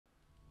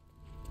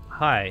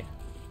Hi.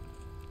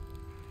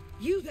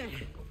 You there!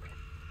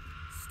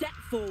 Step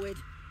forward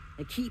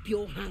and keep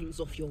your hands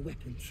off your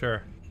weapons.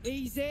 Sure.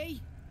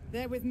 Easy.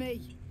 They're with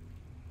me.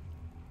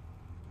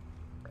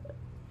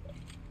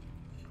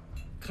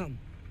 Come.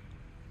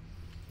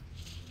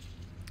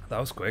 That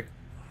was quick.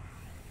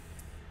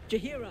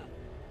 Jaheira.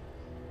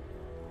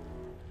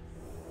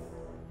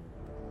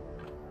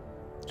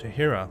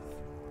 Jaheira.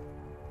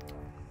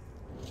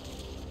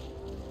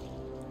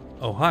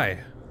 Oh, hi.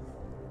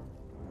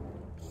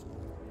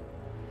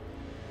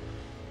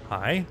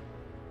 Hi.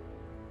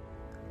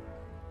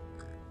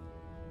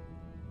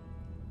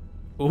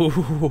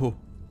 Ooh.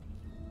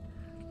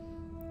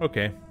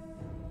 Okay.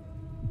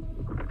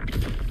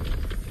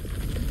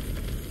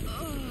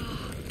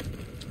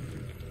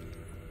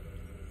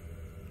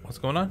 What's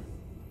going on?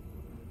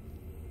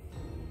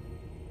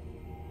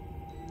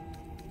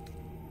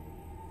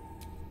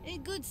 A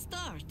good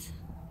start.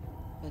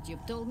 But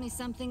you've told me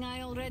something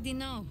I already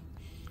know.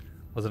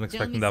 Wasn't Tell me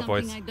expecting that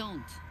something voice. I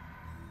don't.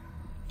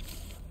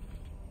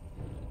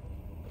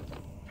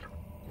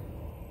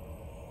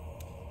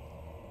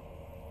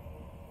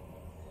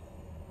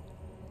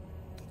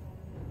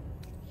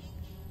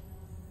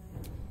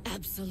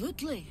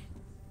 Absolutely.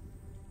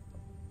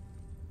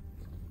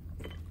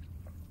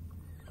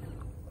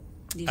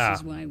 This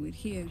is why we're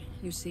here,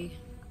 you see.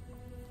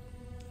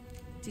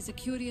 It is a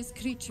curious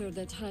creature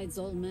that hides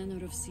all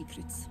manner of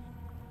secrets.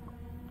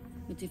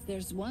 But if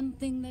there's one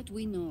thing that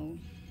we know,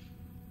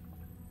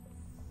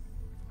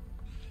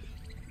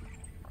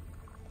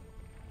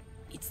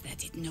 it's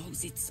that it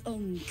knows its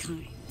own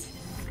kind.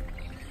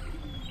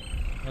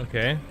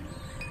 Okay.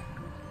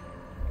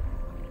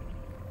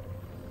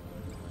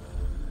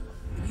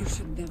 You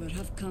should never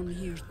have come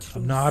here,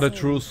 true I'm not a soul.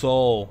 true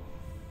soul.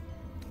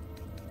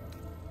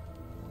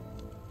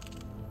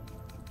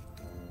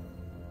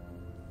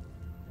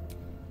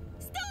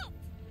 Stop!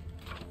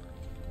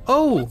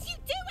 Oh! What you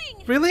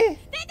doing? Really?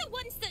 They're the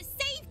ones that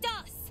saved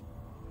us!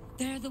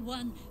 They're the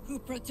one who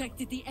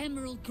protected the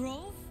Emerald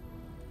Grove?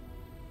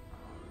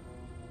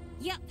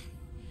 Yup.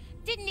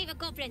 Didn't leave a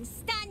goblin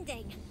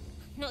standing.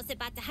 Not so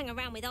bad to hang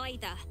around with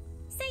either.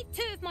 Saved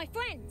two of my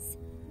friends.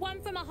 One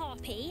from a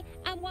harpy,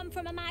 and one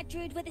from a mad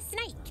druid with a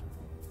snake.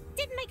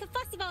 Didn't make a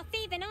fuss of our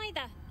thieving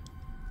either.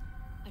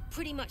 I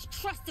pretty much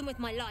trust them with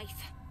my life.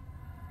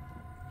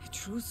 A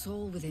true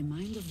soul with a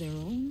mind of their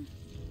own?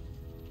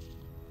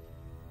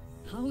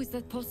 How is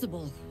that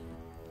possible?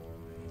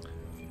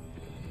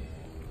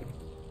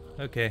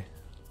 Okay.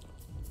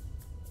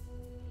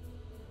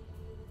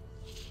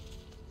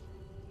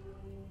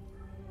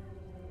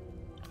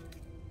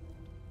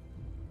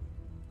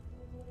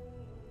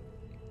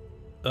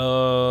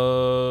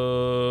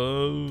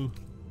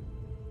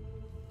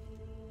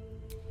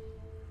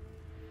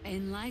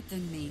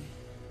 Enlighten me.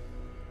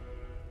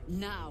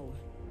 Now.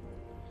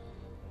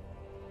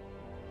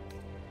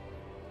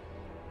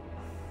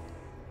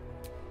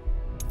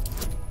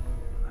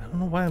 I don't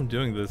know why I'm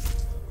doing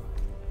this.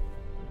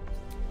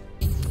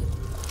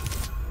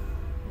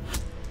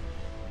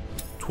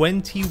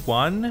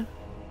 $21?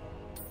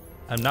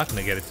 I'm not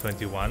gonna get it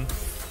 21.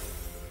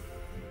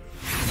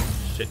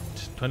 Shit,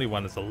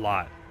 21 is a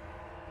lot.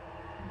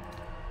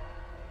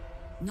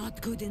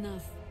 Not good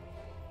enough.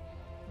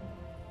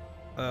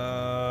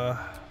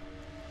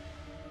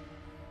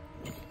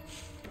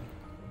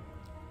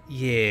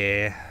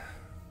 Yeah.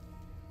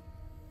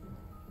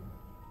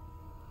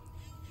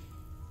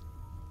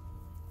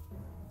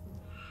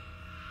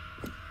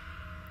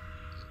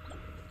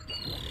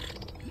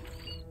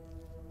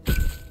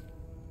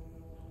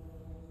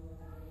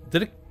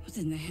 Did it? What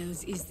in the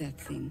hells is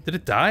that thing? Did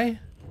it die?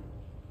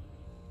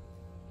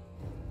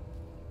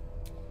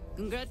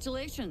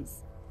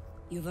 Congratulations.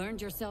 You've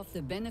earned yourself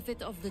the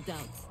benefit of the doubt.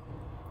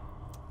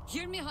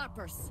 Hear me,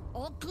 Harpers.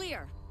 All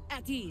clear.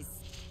 At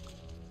ease.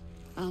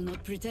 I'll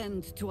not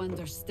pretend to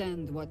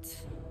understand what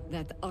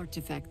that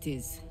artifact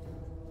is.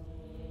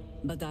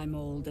 But I'm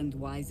old and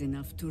wise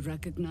enough to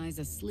recognize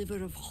a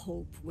sliver of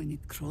hope when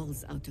it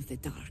crawls out of the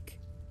dark.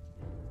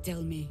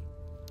 Tell me,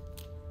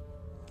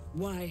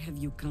 why have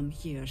you come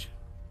here?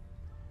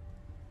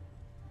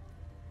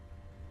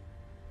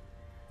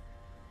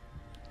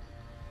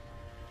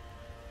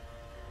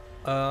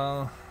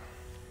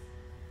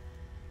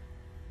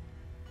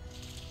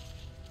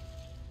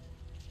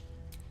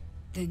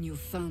 Then you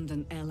found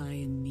an ally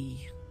in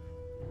me.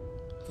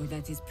 For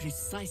that is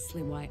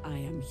precisely why I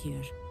am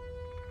here.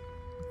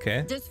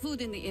 Okay. There's food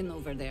in the inn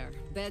over there.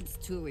 Beds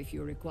too if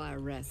you require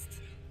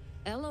rest.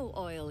 Aloe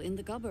oil in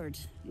the cupboard,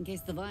 in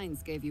case the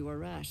vines gave you a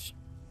rash.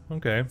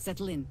 Okay.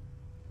 Settle in.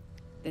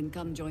 Then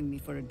come join me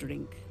for a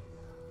drink.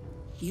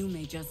 You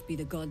may just be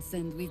the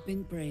godsend we've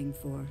been praying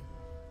for.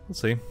 We'll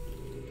see.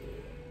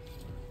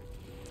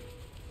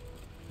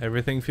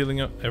 Everyone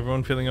feeling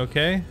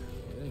okay? It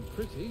ain't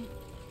pretty,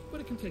 but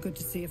it can take. Good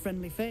to see a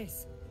friendly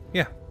face.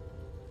 Yeah.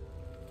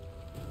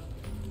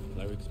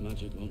 Cleric's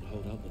magic won't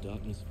hold out the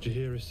darkness.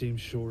 Jaheira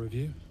seems sure of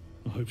you.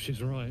 I hope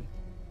she's right.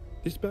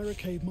 This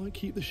barricade might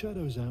keep the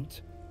shadows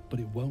out, but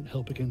it won't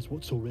help against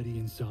what's already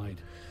inside.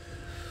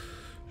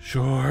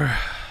 Sure.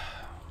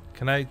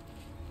 Can I...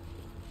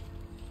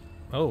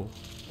 Oh.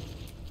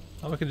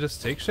 Oh, I can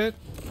just take shit?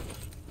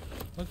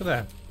 Look at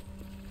that.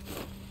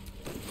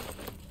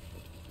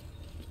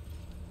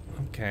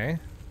 Okay.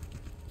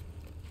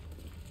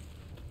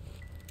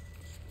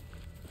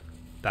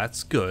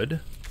 That's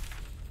good.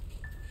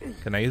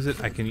 Can I use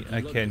it? I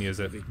can use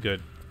it.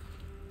 Good.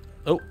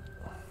 Oh.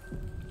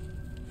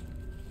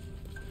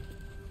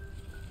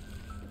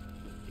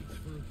 It's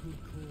for a good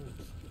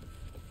cause.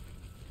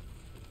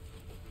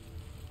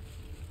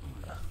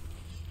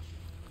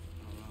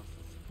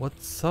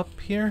 What's up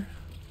here?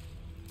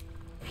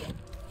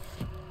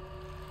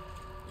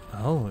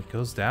 Oh, it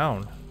goes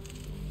down.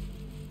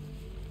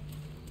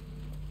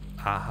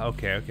 Ah,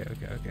 okay.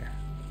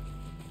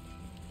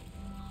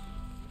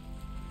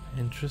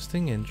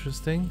 Interesting,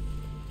 interesting.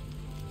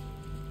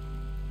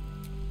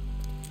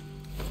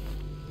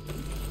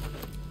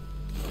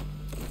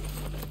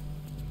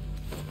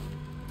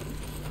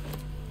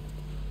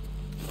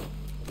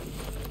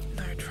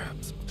 No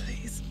traps,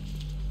 please.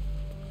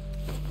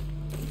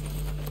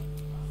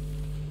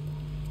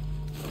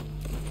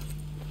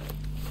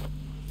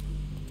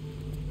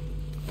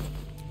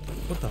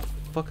 What the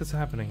fuck is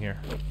happening here?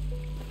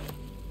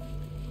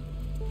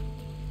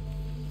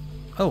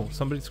 Oh,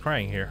 somebody's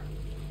crying here.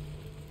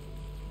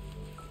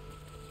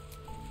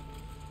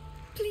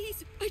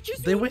 Please, I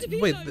just They want went. to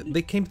be Wait, alone.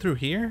 they came through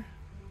here?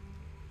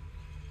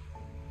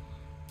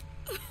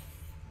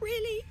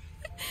 Really?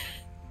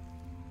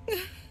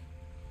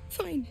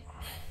 Fine.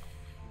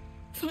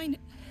 Fine.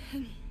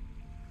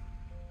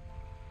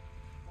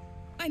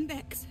 I'm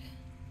Bex.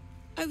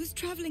 I was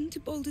traveling to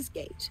Baldur's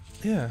Gate.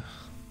 Yeah.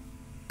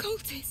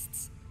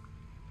 Cultists.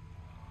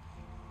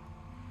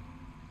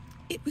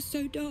 It was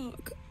so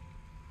dark.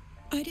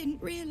 I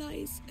didn't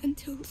realize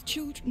until the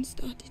children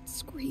started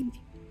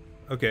screaming.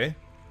 Okay.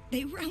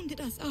 They rounded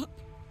us up.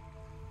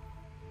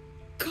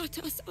 Cut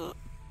us up.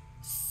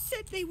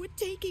 Said they were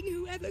taking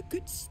whoever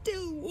could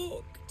still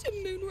walk to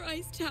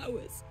Moonrise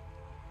Towers.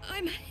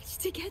 I managed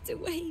to get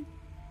away.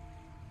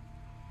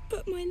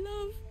 But my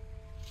love...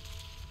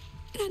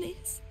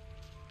 Dennis...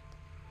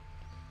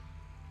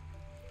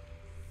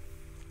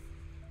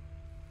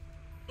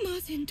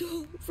 Martin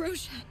Dor,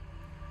 Roshan.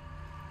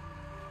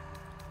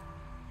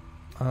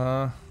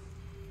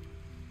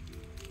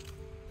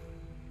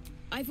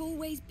 I've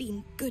always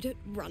been good at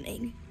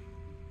running.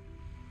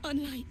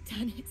 Unlike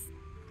Dennis,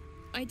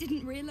 I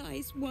didn't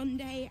realize one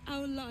day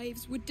our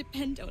lives would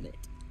depend on it.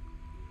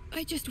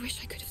 I just wish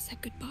I could have said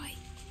goodbye.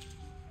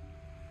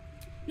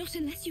 Not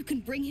unless you can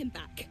bring him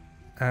back.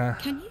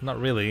 Can you? Not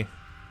really.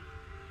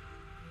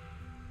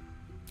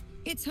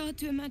 It's hard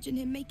to imagine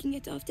him making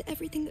it after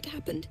everything that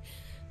happened.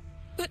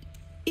 But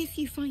if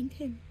you find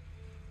him,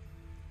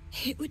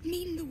 it would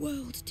mean the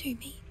world to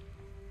me.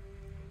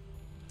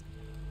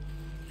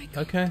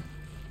 Okay.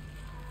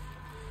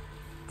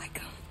 I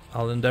can't.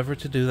 I'll endeavor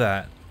to do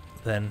that,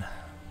 then.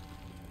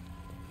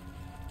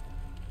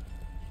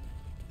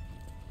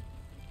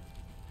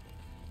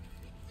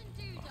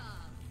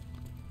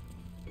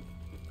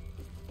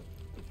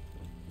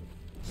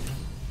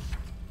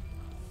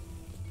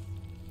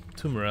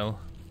 Tumorel.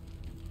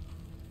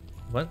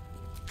 What?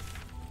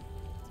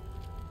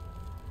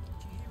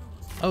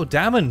 Oh,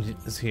 Damon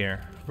is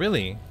here.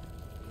 Really?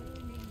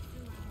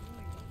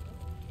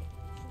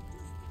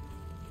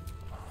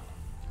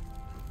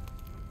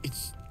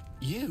 It's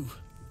you.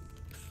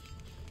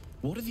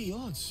 What are the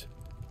odds?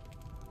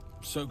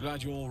 So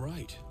glad you're all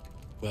right.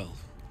 Well,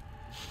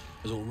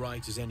 as all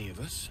right as any of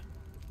us.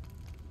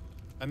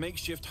 A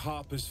makeshift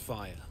Harper's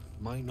Fire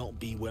might not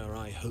be where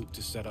I hope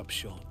to set up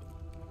shop.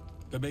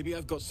 But maybe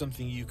I've got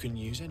something you can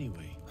use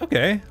anyway.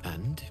 Okay.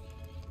 And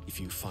if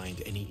you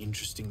find any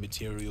interesting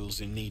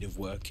materials in need of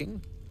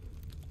working,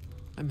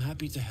 I'm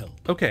happy to help.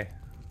 Okay.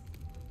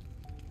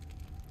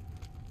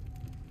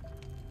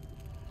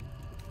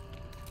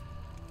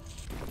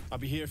 I'll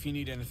be here if you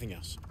need anything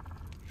else.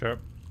 Sure.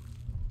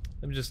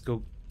 Let me just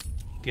go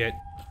get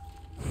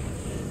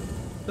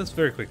this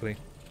very quickly.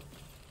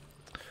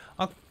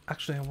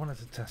 Actually, I wanted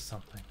to test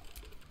something.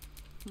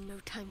 No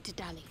time to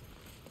dally.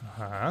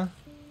 Uh-huh.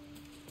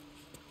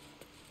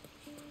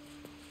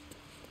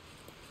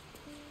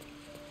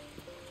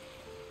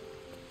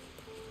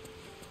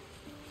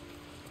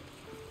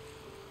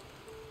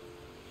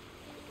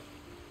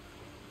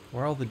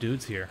 Where are all the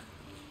dudes here?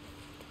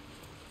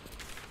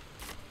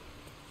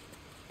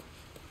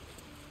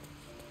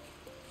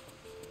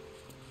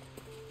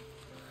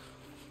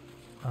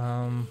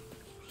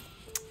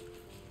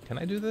 Can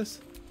I do this?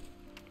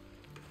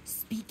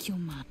 Speak your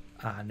mind.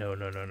 Ah, no.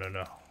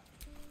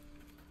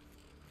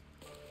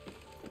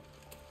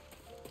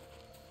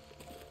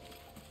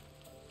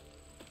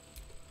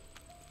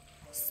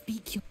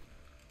 Speak your...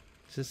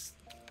 Just...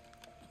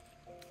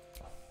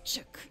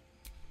 Shook.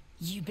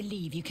 You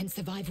believe you can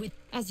survive with...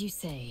 As you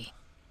say.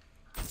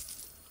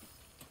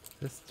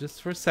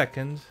 Just for a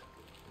second.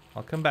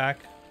 I'll come back.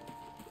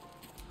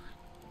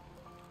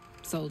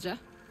 Soldier.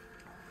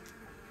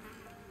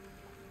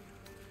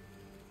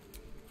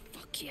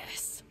 Fuck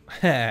yes.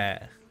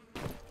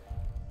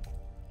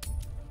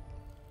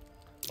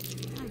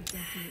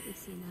 definitely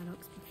seen that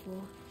ox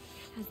before.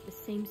 Has the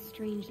same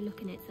strange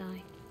look in its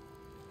eye.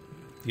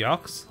 The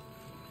ox?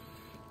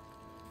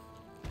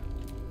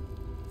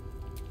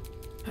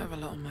 I have a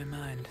lot on my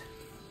mind.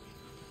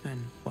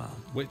 And, well,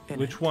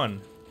 Which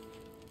one?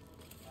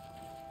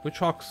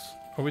 Which ox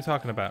are we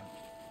talking about?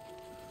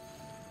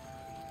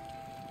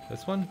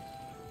 This one?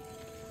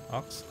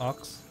 Ox.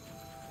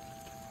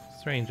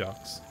 Strange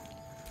ox.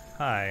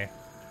 Hi.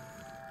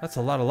 That's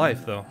a lot of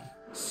life, though.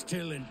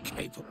 Still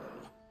incapable.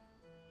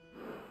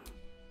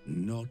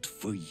 Not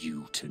for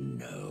you to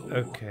know.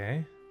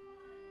 Okay.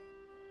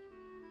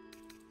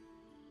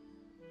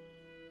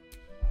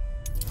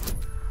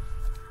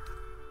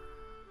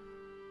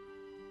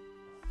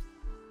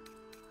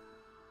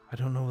 I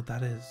don't know what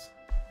that is.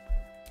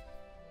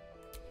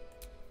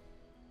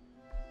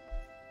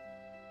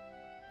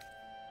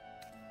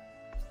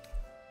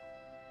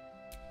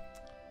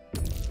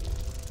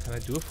 Can I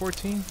do a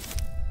 14?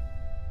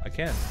 I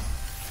can.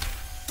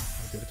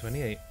 I'll do a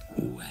 28.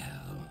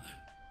 Well,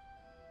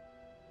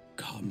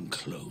 come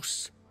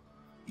close.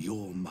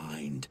 Your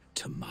mind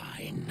to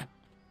mine.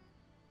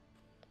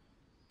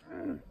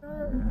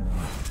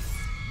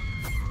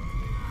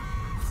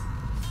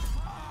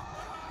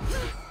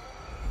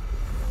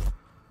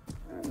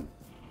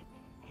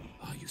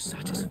 Are you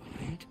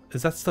satisfied?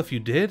 Is that stuff you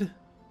did?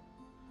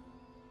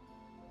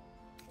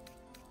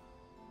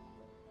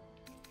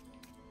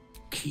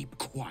 Keep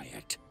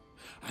quiet,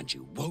 and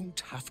you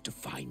won't have to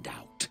find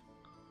out.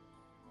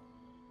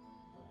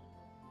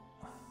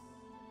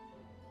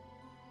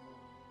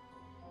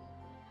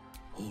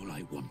 All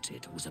I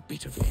wanted was a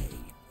bit of hay,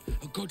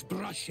 a good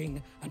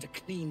brushing, and a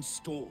clean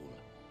stall.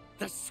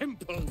 The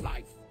simple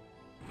life.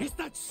 Is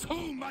that so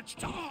much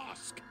to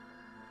ask?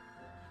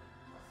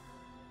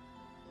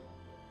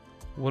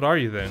 What are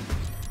you then?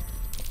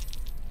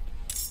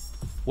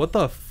 What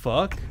the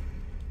fuck?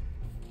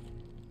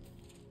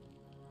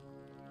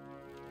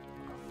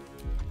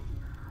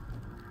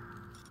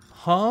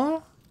 Huh?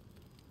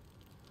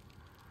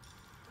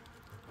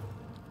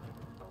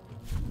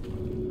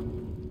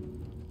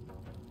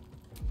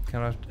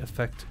 Cannot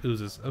affect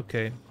oozes.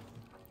 Okay.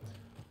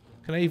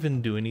 Can I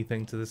even do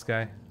anything to this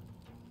guy?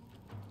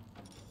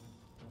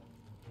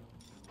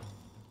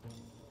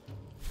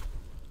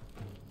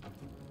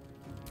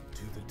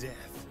 To the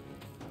death.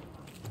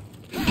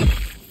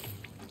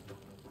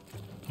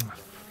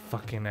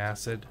 Fucking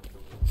acid.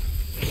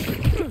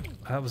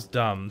 That was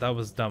dumb. That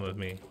was dumb of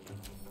me.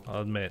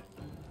 I'll admit.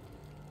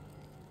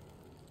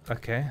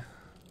 Okay.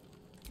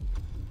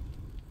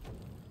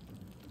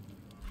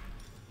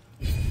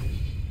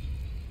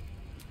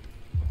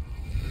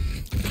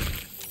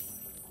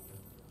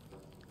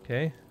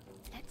 Okay.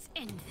 Let's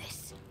end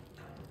this.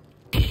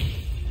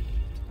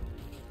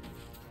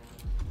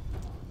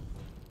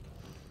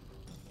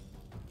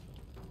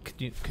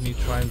 Can you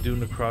try and do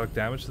necrotic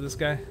damage to this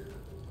guy?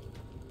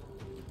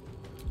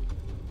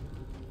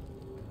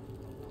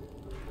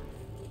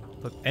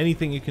 Look,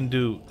 anything you can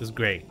do is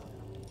great.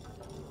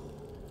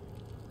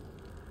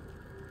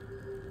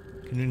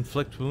 Can you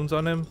inflict wounds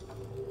on him?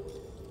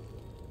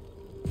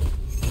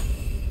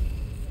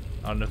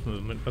 Not enough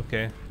movement.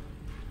 Okay.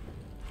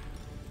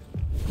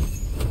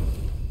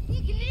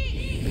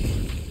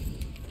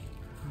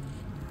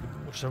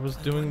 Wish I was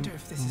doing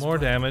more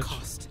damage.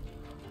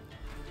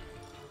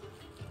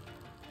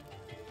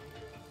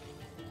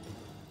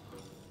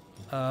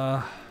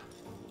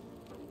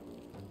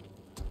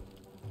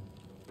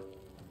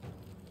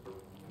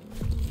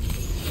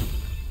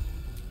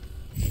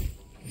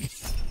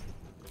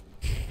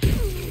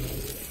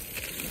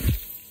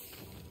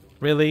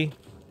 Really?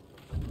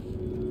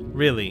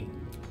 Really?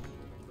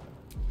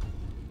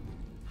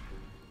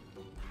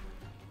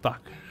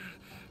 Fuck.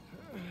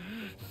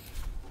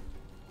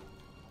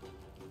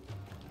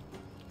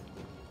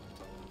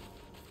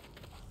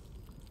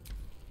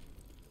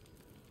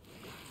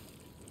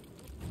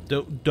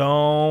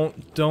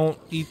 Don't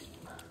eat.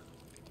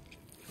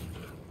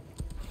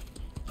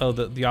 Oh,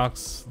 the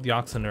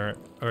oxen are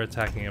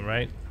attacking him,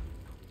 right?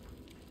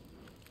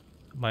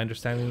 Am I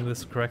understanding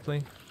this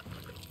correctly?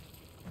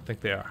 I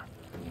think they are.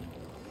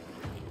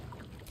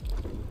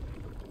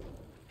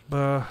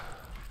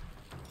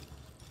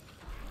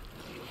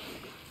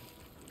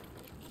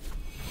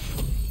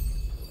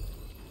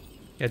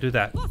 Yeah, do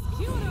that.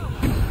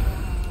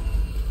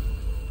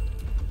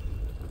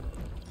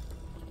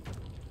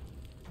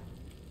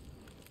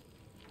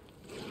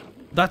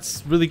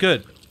 That's really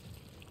good.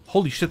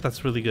 Holy shit,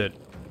 that's really good.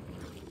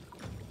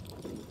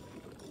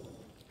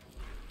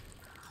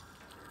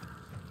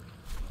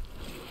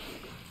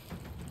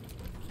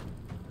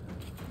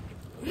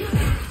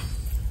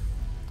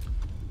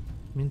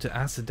 I'm into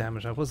acid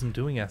damage. I wasn't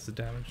doing acid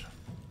damage.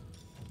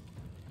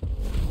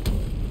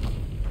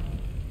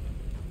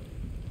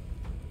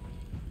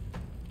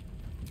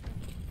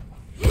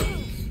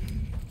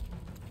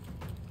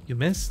 You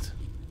missed?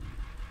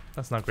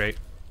 That's not great.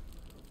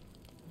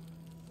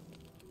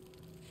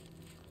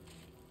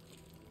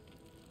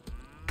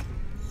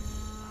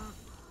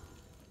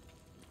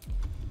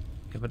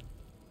 Yeah, but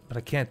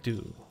I can't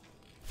do.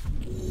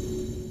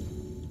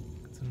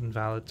 It's an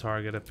invalid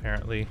target,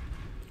 apparently.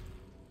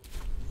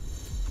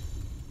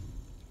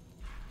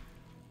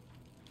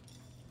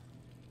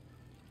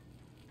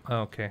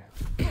 Okay.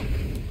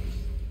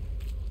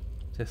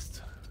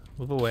 Just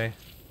move away.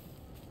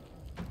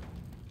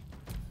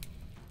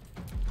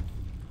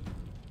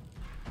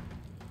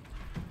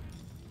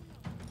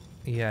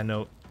 Yeah,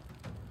 no.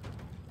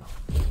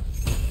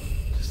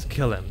 Just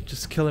kill him.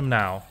 Just kill him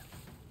now.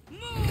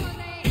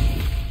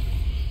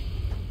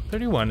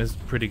 31 is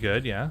pretty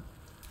good, yeah.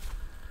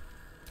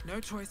 No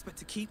choice but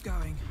to keep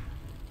going.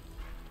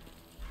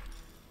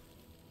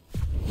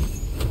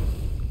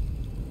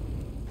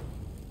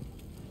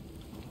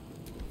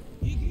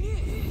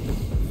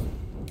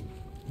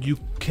 You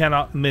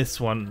cannot miss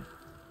one.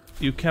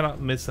 You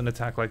cannot miss an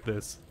attack like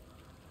this.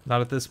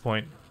 Not at this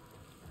point.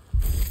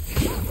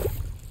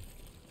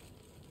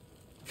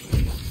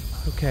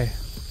 Okay.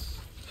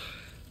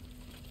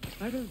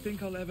 I don't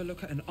think I'll ever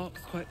look at an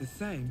ox quite the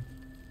same.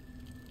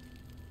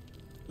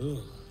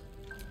 Ugh.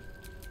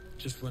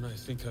 Just when I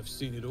think I've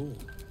seen it all.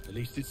 At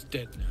least it's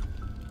dead now.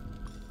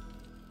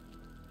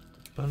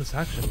 Bonus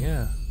action,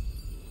 yeah.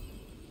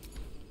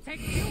 Take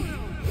Heal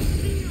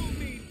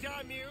me,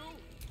 damn you!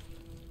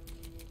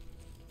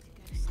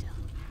 Go still.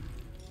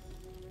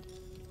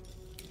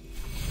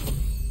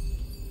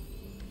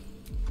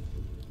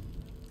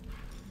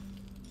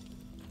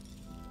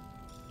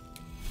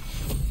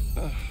 I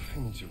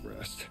need to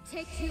rest.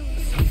 Take two.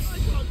 I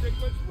can't take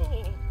much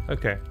more.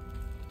 Okay.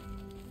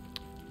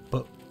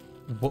 But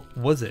what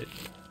was it?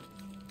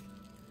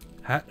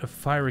 Hat of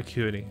Fire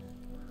Acuity.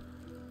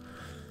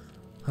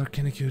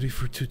 Arcane Acuity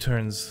for 2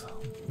 turns.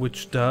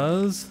 Which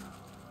does...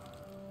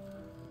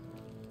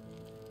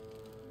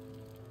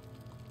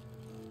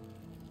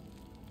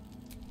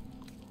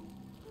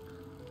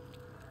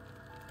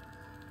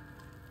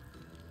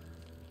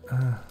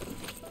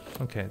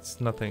 okay, it's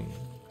nothing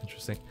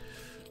interesting.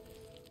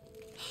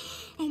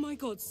 Oh my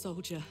god,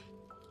 soldier.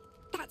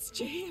 That's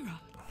Jaheira.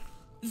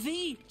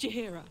 The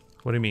Jaheira.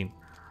 What do you mean?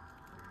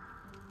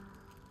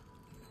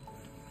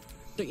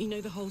 Don't you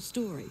know the whole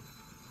story?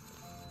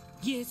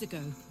 Years ago,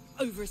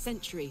 over a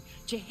century,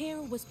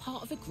 Jaheira was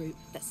part of a group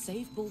that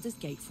saved Baldur's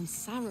Gate from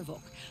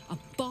Saravok, a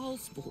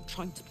Baalspawn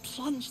trying to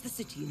plunge the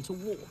city into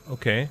war.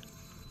 Okay.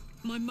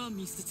 My mum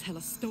used to tell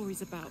us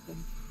stories about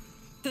them.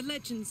 The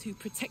legends who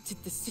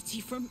protected the city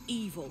from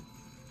evil.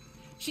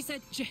 She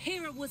said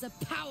Jaheira was a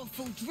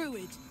powerful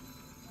druid.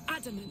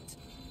 Adamant.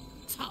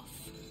 Tough.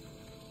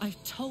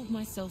 I've told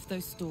myself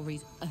those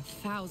stories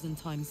 1,000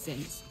 times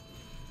since.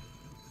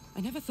 I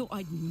never thought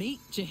I'd meet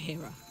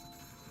Jaheira.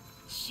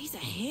 She's a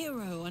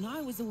hero, and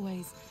I was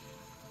always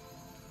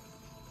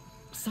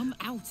some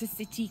outer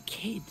city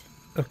kid.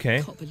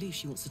 Okay. Can't believe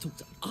she wants to talk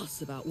to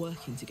us about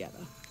working together.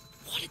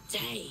 What a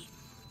day!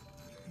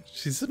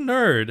 She's a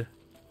nerd.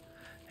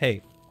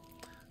 Hey,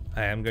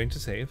 I am going to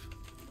save.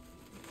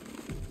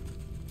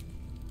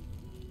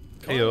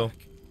 Heyo.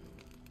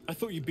 I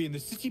thought you'd be in the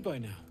city by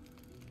now.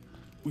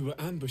 We were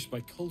ambushed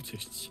by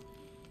cultists.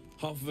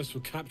 Half of us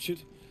were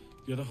captured,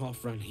 the other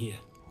half ran here.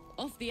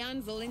 Off the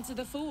anvil into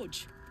the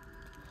forge.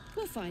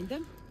 We'll find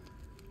them.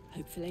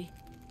 Hopefully.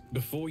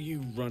 Before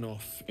you run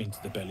off into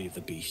the belly of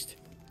the beast,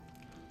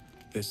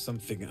 there's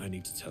something I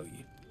need to tell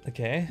you.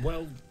 Okay.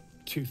 Well,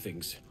 2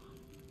 things.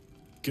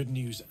 Good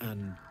news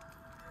and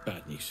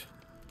bad news.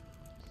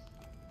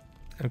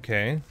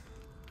 Okay.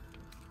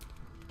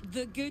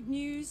 The good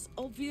news,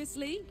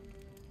 obviously.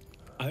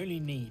 I only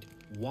need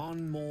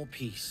 1 more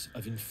piece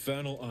of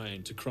infernal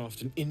iron to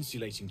craft an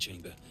insulating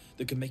chamber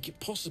that can make it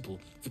possible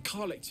for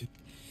Karlek to...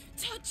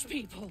 Touch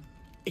people!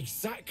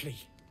 Exactly!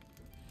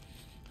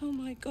 Oh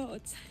my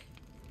god.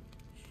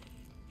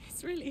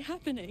 It's really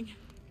happening.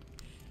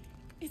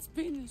 It's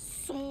been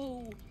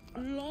so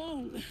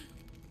long.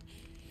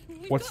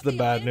 What's the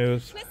bad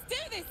news? Let's do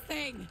this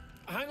thing!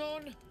 Hang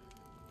on!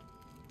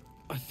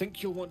 I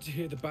think you'll want to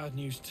hear the bad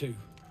news too.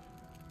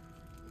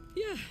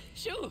 Yeah,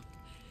 sure.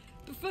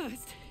 But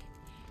first,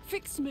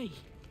 fix me.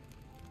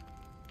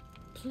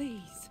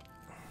 Please.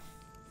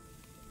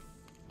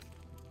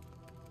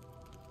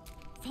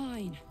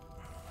 Fine.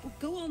 Well,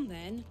 go on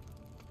then.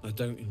 I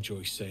don't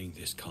enjoy saying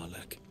this,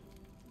 Karlek,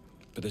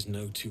 but there's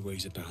no 2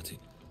 ways about it.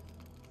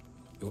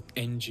 Your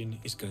engine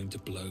is going to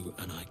blow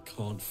and I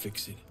can't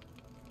fix it.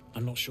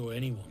 I'm not sure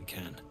anyone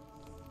can.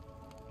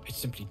 It's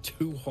simply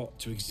too hot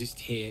to exist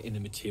here in the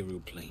material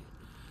plane.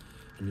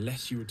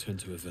 Unless you return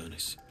to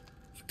Avernus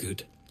for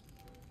good.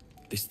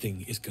 This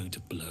thing is going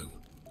to blow.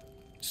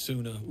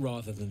 Sooner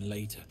rather than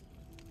later.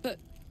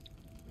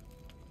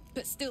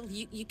 But still,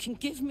 you can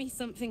give me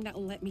something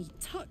that'll let me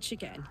touch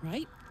again,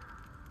 right?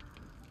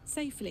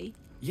 Safely.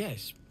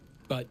 Yes,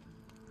 but...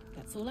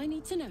 That's all I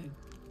need to know.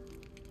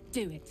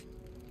 Do it.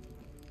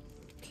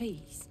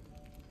 Please.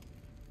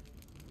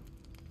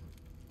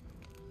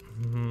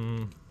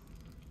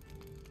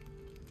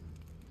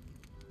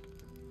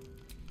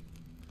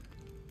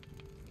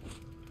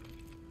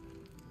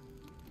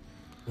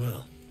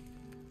 Well.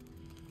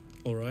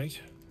 All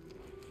right.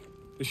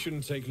 This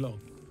shouldn't take long.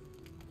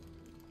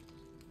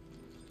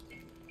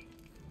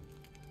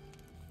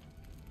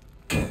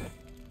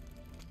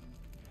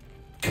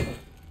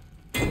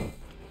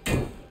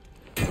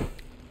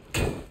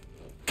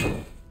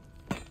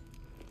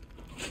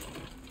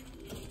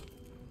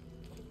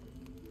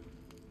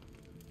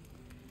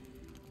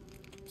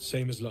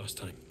 Same as last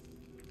time.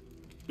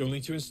 You'll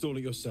need to install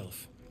it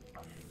yourself.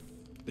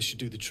 This should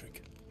do the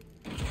trick.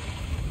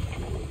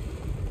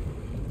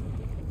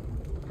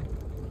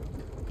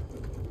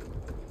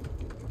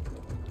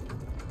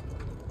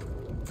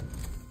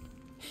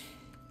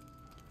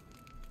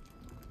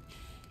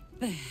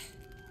 There.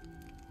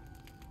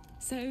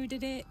 So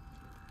did it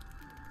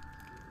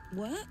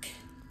work?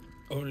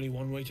 Only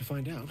one way to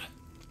find out.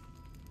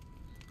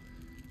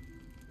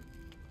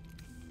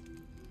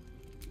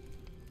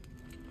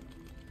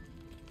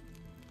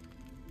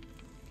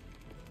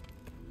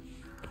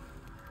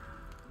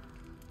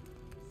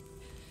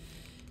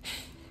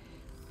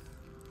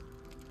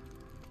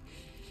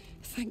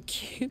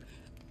 Thank you.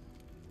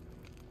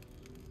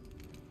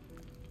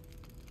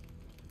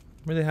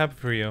 I'm really happy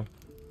for you.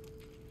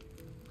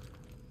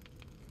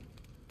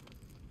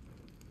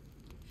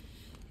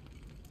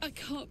 I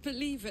can't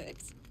believe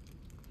it.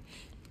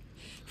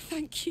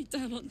 Thank you,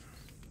 Danon.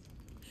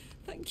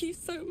 Thank you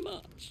so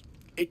much.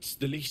 It's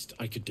the least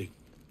I could do.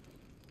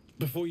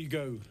 Before you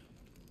go,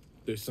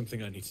 there's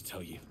something I need to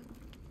tell you.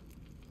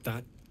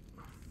 That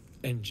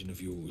engine of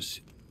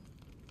yours,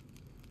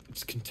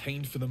 it's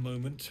contained for the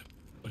moment,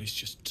 but it's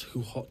just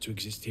too hot to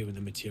exist here in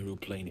the material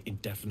plane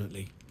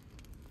indefinitely.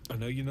 I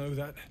know you know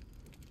that,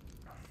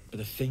 but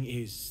the thing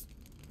is,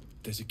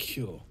 there's a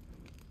cure.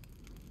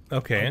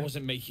 Okay. I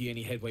wasn't making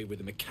any headway with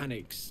the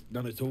mechanics,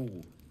 none at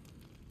all.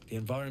 The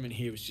environment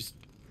here is just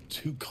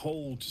too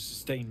cold to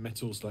sustain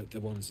metals like the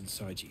ones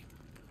inside you.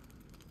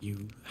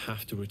 You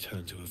have to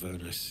return to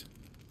Avernus.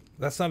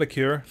 That's not a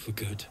cure. For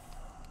good.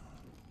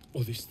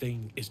 Or this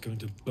thing is going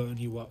to burn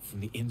you up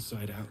from the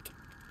inside out.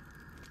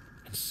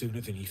 And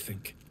sooner than you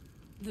think.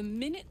 The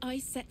minute I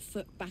set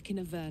foot back in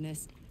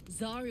Avernus,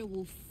 Zarya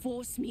will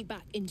force me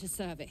back into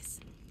service.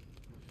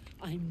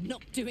 I'm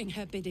not doing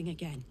her bidding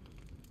again.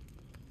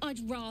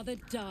 I'd rather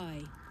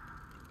die.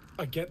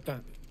 I get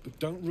that, but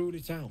don't rule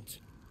it out.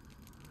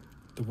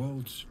 The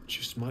world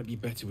just might be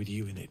better with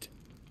you in it.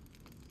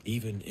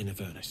 Even in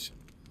Avernus.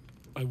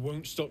 I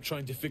won't stop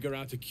trying to figure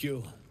out a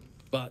cure,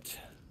 but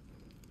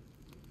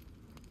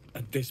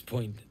at this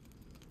point,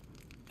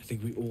 I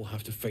think we all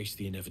have to face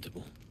the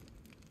inevitable.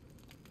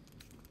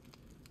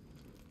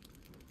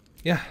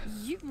 Yeah.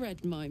 You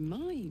read my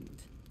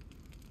mind.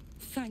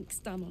 Thanks,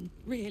 Damon.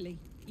 Really.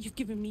 You've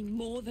given me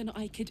more than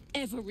I could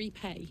ever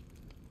repay.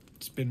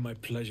 It's been my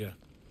pleasure.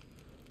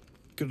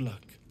 Good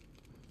luck.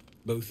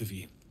 Both of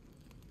you.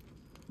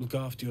 Look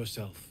after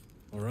yourself,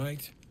 all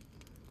right?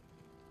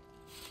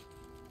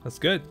 That's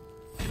good.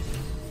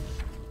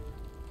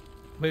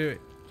 Wait.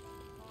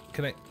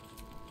 Can I...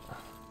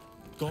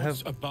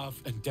 Gods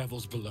above and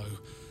devils below.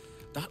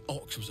 That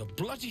ox was a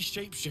bloody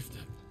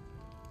shapeshifter.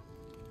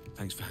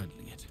 Thanks for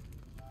handling it.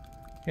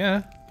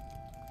 Yeah.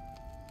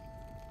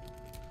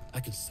 I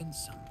can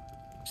sense some.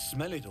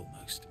 Smell it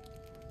almost.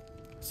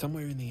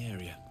 Somewhere in the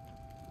area.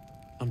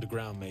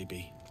 Underground,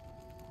 maybe.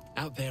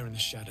 Out there in the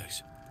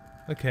shadows.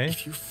 Okay.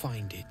 If you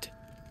find it,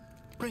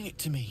 bring it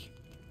to me.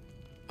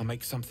 I'll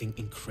make something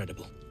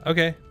incredible.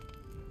 Okay.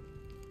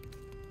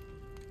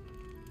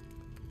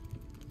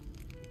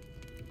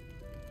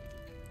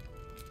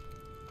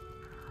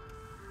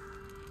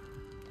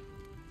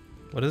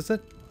 What is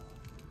it?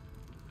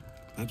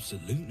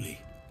 Absolutely.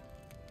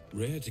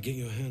 Rare to get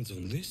your hands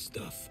on this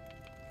stuff.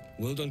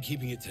 Well done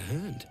keeping it to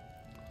hand.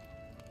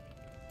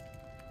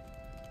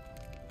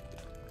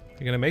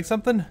 You gonna make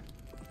something?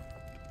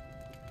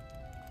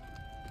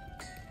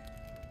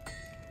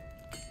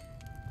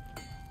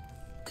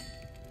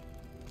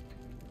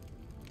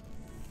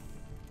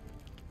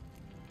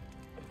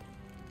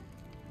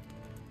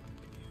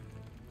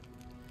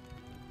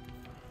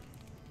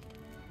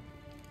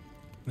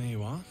 There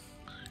you are.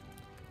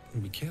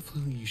 And be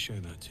careful who you show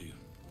that to.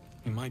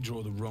 It might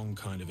draw the wrong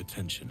kind of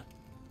attention.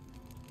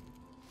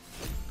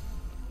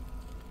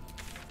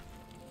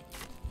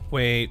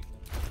 Wait.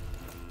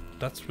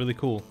 That's really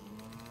cool.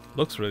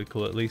 Looks really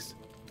cool, at least.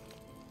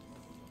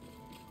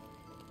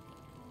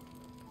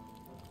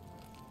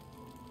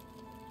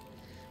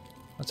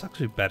 That's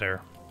actually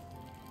better.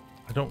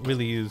 I don't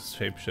really use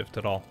shapeshift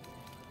at all.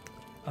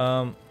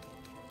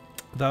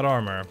 That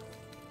armor.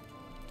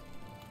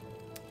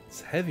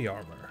 It's heavy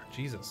armor.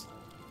 Jesus.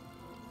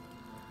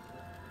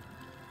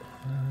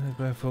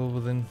 By full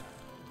within.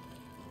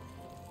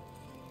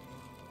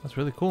 That's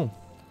really cool.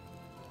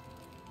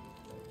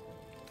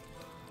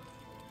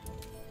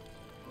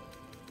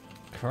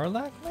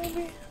 Karlach,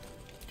 maybe?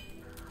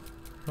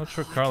 Not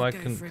sure Karlach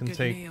can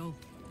take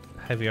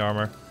heavy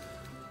armor.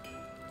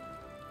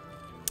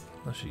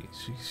 No,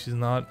 she's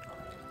not.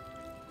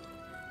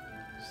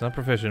 She's not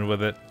proficient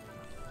with it.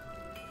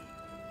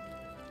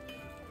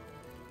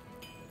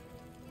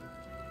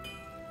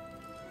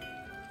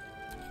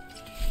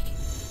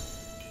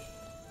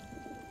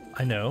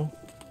 I know.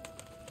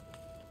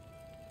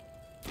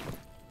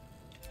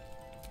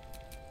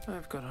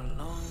 I've got a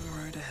long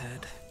road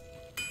ahead.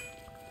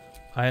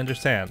 I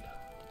understand.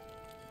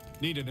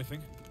 Need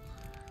anything?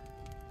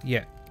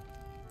 Yeah.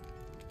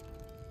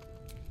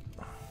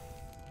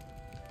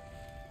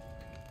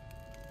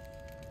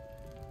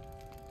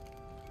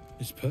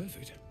 It's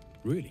perfect.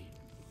 Really.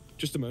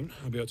 Just a moment.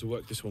 I'll be able to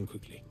work this one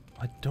quickly.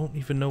 I don't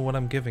even know what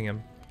I'm giving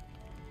him.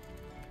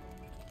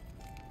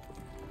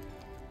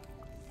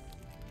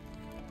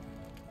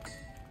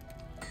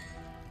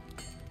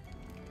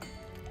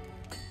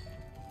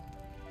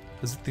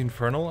 Is it the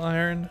Infernal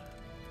Iron?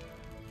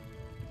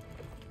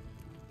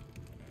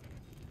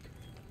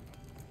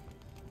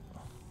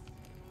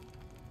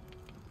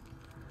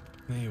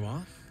 There you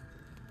are.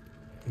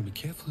 And be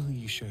careful who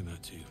you show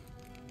that to.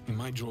 You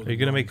might draw. Are you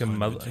gonna make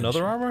him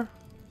another armor?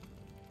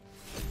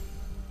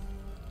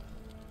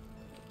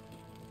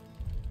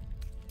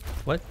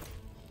 What?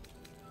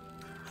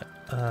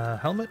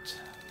 Helmet?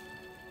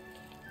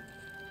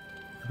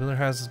 The builder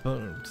has his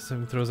bow,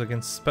 saving throws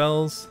against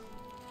spells.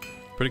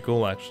 Pretty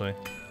cool, actually.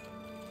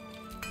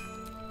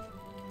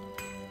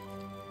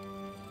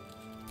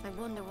 I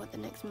wonder what the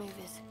next move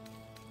is.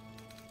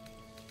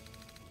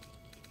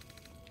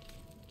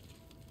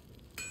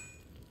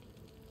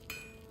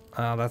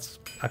 That's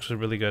actually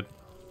really good.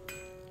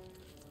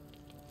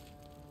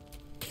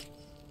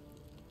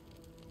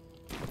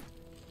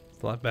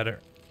 It's a lot better.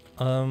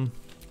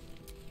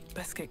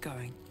 Let's get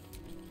going.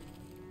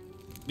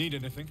 Need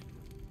anything?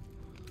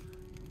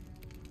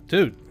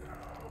 Dude.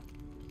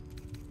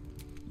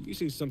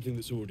 Using something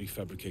that's already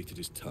fabricated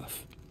is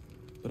tough,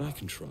 but I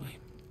can try.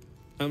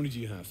 How many do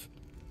you have?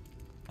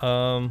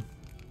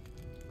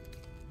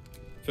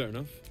 Fair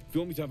enough. If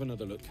you want me to have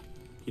another look.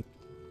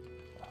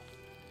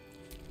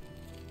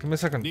 Give me a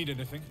second. Need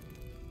anything?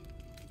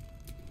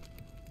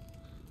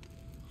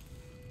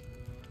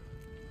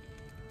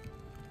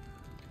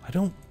 I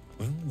don't.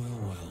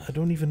 Well. I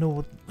don't even know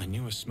what. I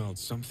knew I smelled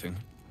something,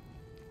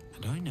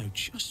 and I know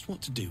just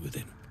what to do with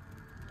him.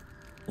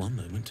 One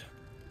moment.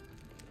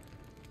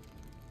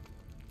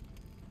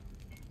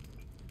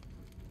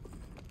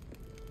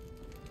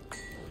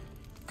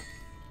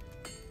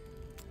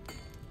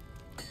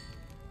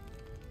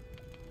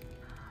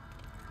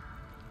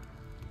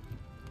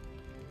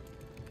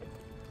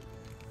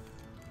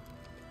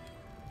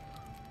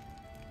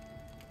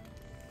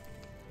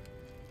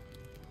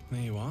 There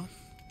you are.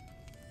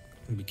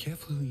 And be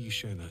careful who you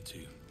show that to.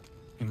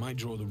 It might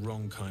draw the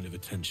wrong kind of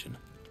attention.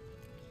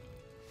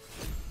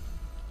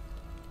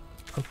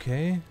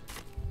 Okay.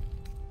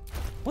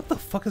 What the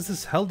fuck is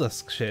this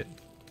Helldusk shit?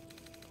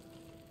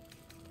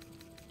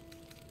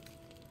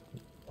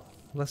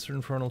 Lesser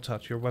Infernal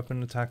Touch. Your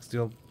weapon attacks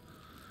deal...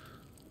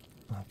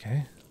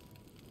 Okay.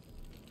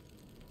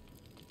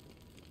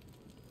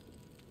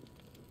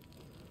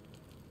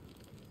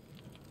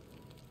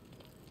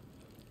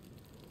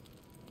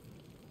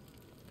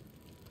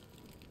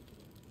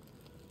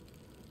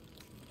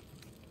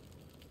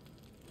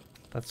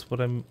 That's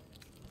what I'm...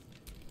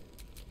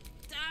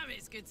 Damn,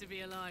 it's good to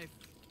be alive.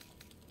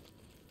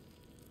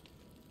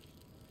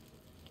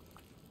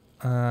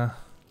 Let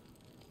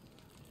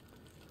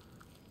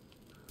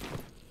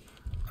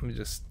me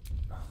just...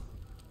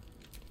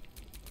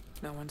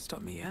 No one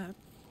stopped me yet.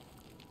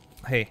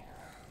 Hey.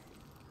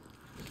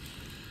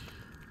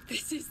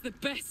 This is the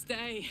best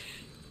day.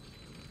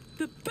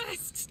 The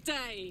best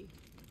day.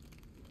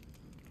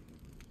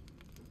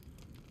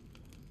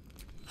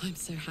 I'm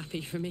so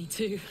happy for me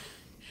too.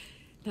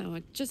 Now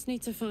I just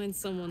need to find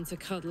someone to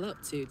cuddle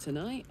up to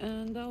tonight,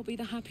 and I'll be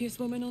the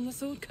happiest woman on the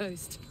Sword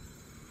Coast.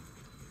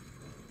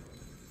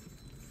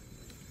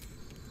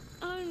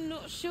 I'm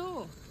not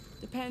sure.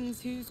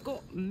 Depends who's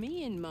got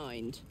me in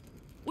mind.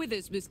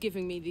 Withers was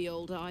giving me the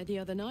old eye the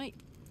other night.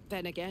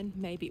 Then again,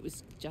 maybe it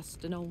was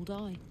just an old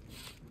eye.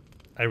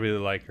 I really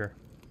like her.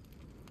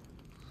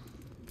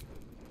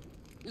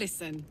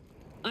 Listen,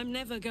 I'm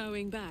never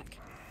going back.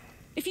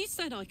 If you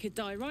said I could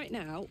die right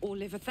now, or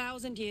live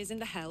 1,000 years in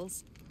the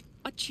Hells,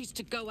 I'd choose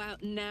to go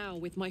out now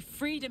with my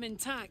freedom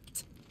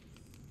intact.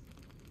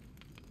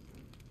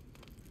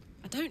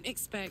 I don't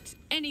expect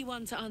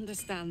anyone to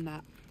understand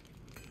that.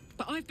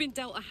 But I've been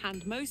dealt a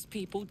hand most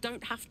people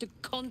don't have to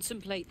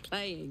contemplate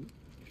playing.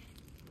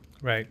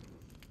 Right.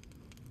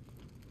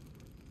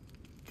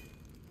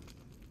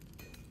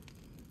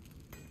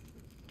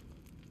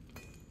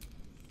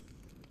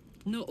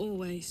 Not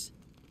always.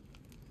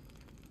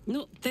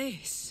 Not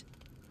this.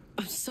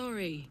 I'm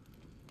sorry.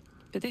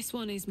 But this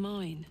one is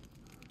mine.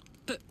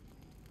 But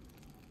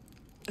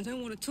I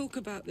don't want to talk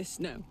about this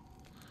now.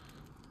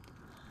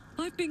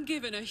 I've been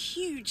given a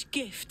huge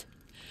gift.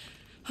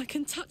 I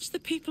can touch the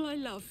people I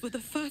love for the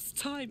first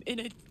time in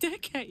a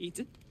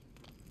decade.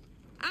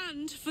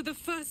 And for the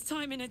first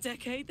time in a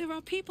decade, there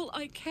are people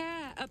I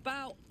care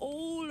about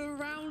all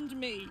around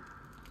me.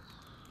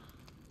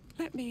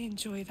 Let me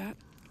enjoy that.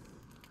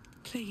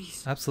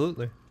 Please.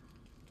 Absolutely.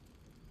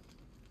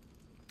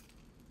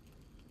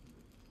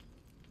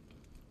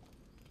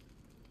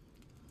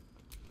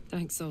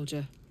 Thanks,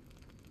 soldier.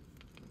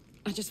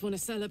 I just want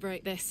to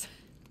celebrate this.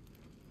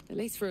 At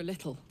least for a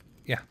little.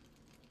 Yeah.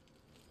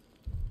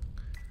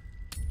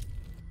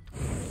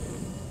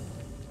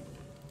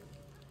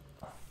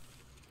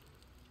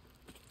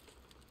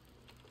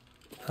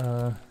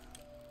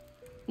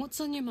 What's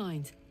on your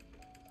mind?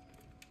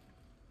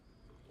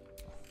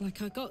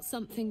 Like I got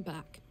something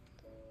back.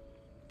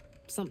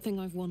 Something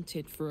I've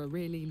wanted for a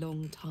really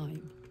long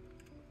time.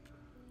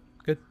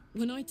 Good.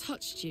 When I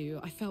touched you,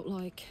 I felt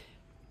like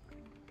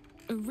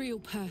a real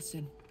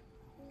person.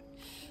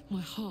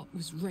 My heart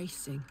was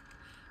racing,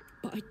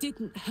 but I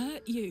didn't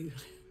hurt you.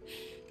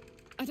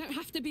 I don't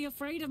have to be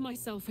afraid of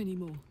myself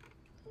anymore.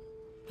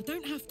 I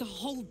don't have to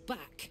hold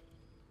back.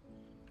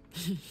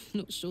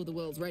 Not sure the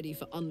world's ready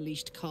for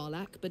unleashed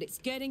Karlach, but it's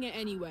getting it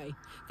anyway.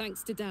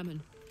 Thanks to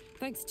Dammon.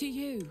 Thanks to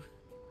you.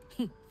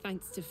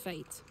 Thanks to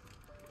fate.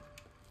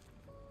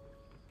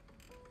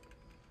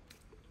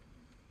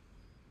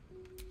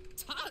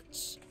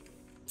 Touch!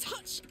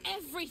 Touch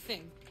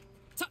everything!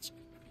 Touch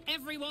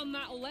everyone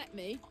that'll let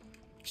me.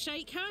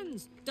 Shake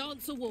hands,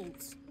 dance a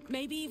waltz,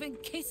 maybe even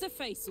kiss a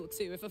face or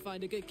two if I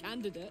find a good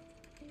candidate.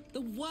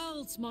 The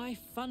world's my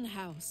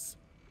funhouse.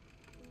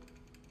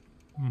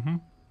 Mm-hmm.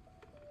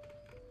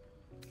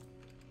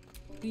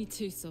 Me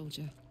too,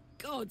 soldier.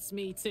 Gods,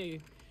 me too.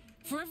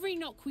 For every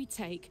knock we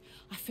take,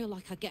 I feel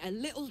like I get a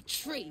little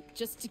treat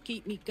just to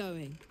keep me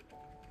going.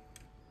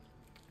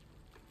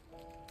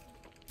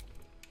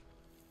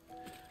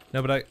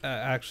 No, but I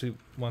actually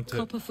want to...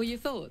 Copper for your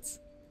thoughts?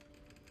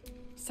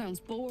 Sounds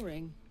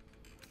boring.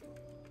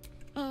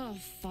 Oh,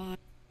 fine.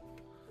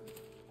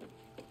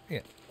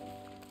 Yeah.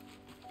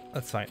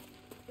 That's fine.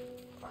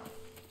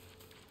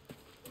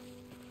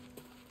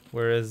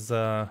 Where is,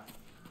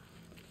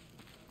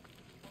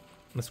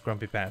 Miss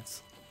Grumpy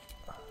Pants?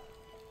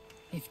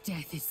 If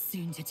death is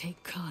soon to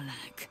take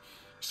Karlach,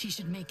 she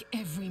should make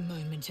every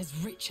moment as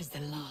rich as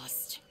the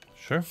last.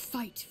 Sure.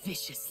 Fight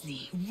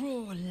viciously,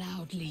 roar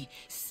loudly,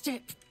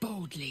 step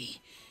boldly.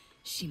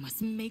 She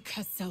must make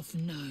herself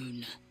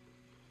known.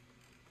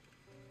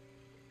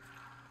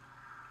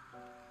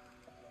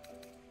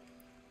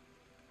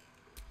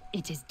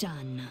 It is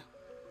done.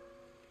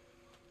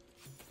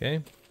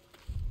 Okay.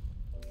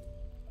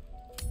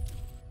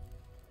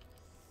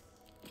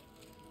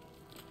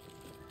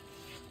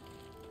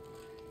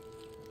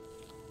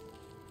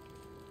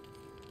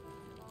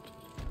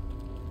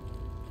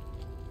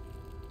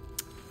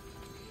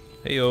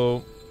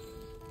 Heyo.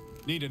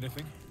 Need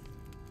anything?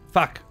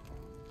 Fuck.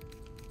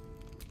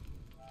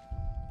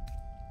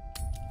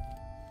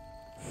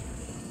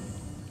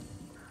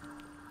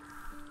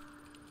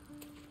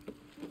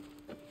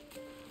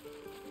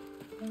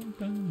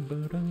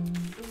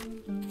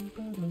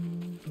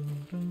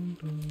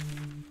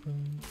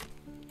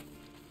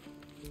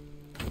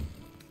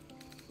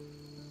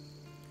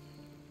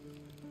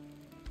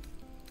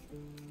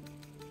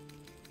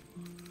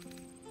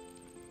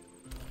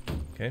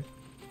 Okay.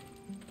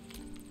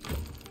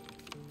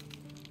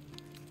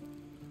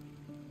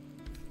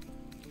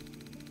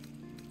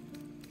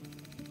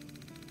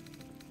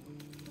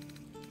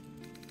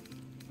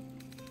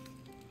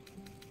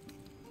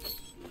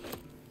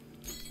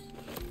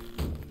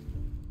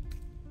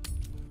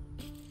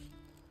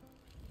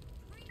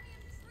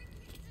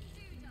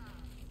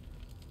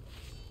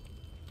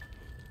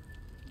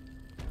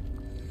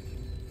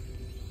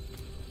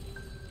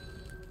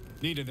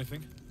 Need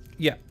anything?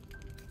 Yeah.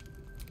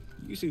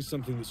 Using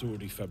something that's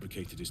already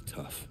fabricated is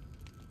tough,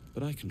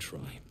 but I can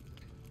try.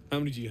 How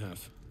many do you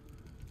have?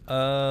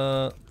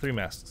 3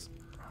 masks.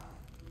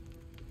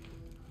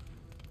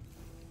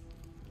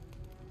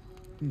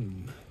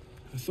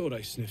 I thought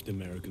I sniffed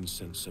American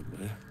scent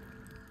somewhere.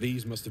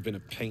 These must have been a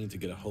pain to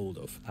get a hold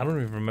of. I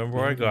don't even remember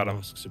where I got them.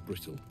 Masks are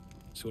brittle,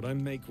 so what I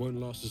make won't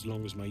last as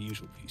long as my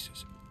usual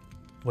pieces.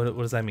 What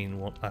does that mean?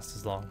 Won't last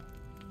as long?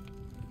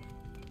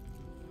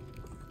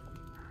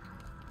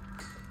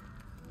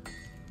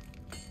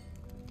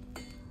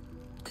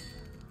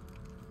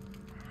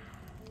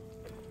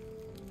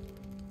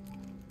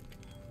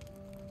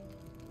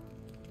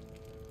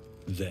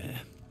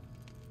 There.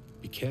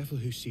 Be careful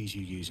who sees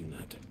you using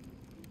that.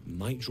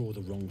 Might draw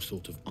the wrong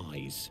sort of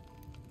eyes.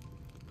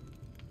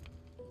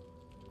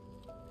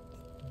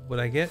 Would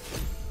I get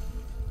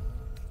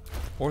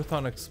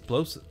Orthon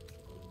explosive?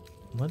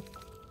 What?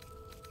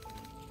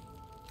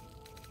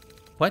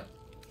 What?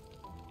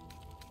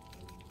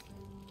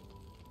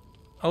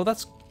 Oh,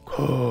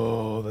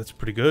 that's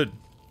pretty good.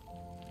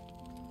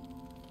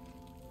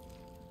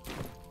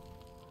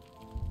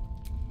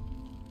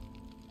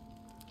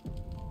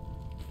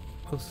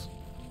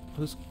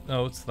 Who's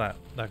oh, it's that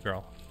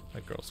girl.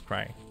 That girl's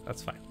crying.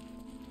 That's fine.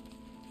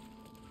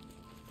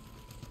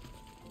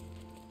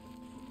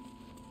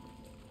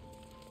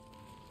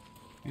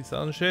 You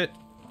selling shit?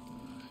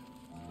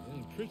 It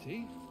ain't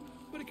pretty,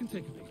 but it can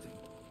take a beating.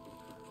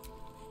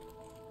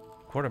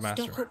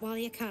 Quartermaster. Stock up while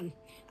you can.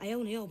 I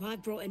only hope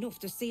I've brought enough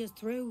to see us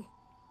through.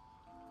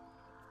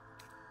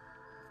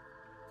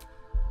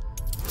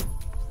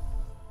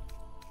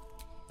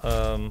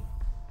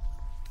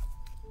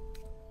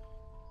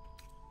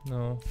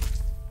 No.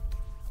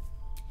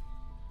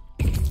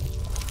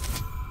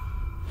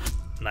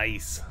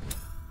 Nice.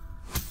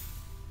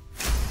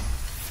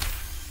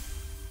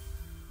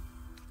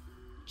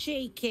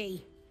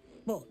 Cheeky.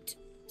 But,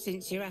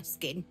 since you're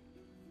asking.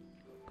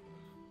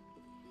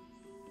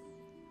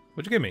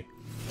 What'd you give me?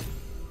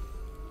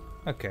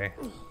 Okay.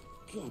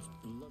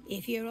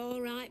 If you're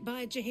all right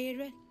by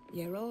Jaheira,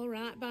 You're all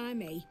right by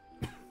me.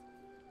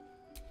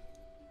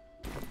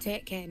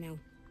 Take care now.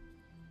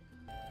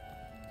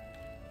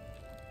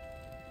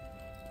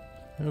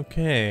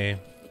 Okay.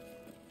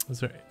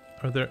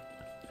 Are there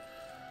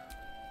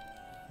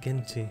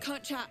Genji?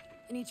 Can't chat.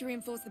 I need to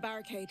reinforce the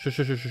barricade.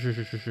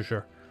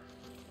 Sure.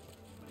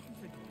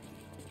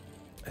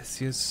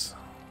 Yes.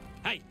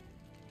 Hey!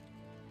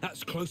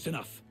 That's close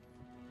enough.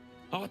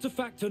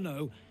 Artifact or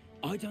no,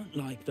 I don't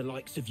like the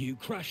likes of you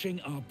crashing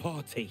our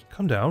party.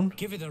 Calm down.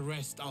 Give it a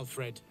rest,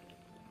 Alfred.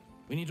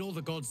 We need all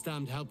the god's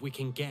damned help we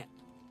can get.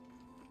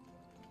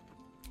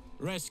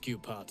 Rescue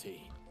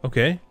party.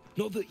 Okay.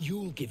 Not that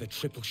you'll give a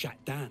triple shot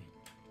Dan,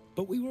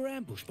 but we were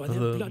ambushed by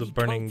them bloody the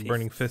burning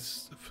cultists.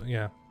 fists.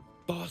 Yeah.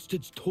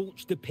 Bastards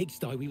torched the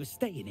pigsty we were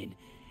staying in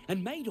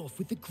and made off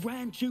with the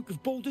Grand Duke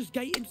of Baldur's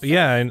Gate himself.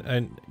 Yeah,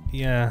 and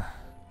yeah.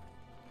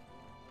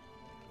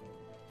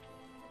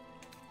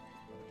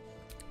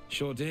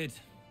 Sure did.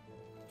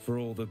 For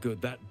all the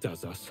good that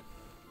does us.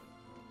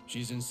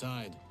 She's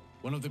inside.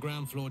 One of the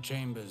ground floor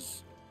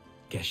chambers.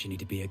 Guess you need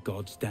to be a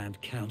god's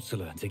damned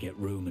counselor to get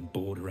room and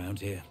board around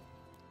here.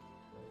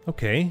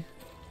 Okay.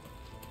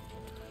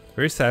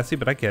 Very sassy,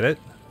 but I get it.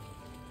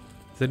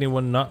 Is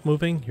anyone not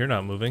moving? You're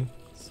not moving.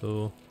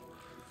 So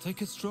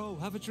Take a stroll,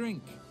 have a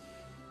drink.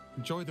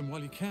 Enjoy them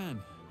while you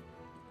can.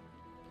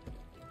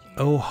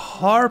 oh,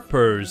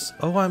 harpers.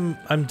 Oh,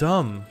 I'm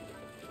dumb.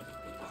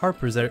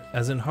 Harpers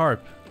as in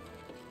harp.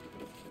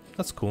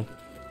 That's cool.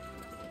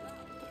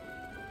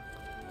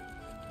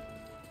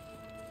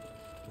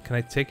 Can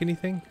I take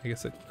anything? I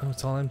guess oh,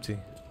 it's all empty.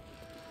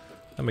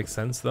 That makes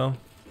sense though.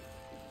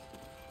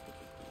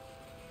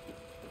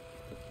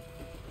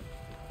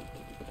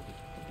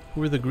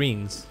 Who are the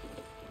greens?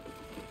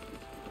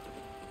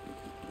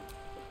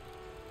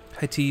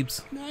 Hi,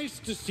 Teebs. Nice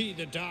to see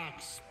the dark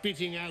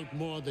spitting out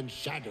more than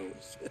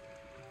shadows.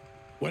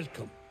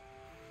 Welcome.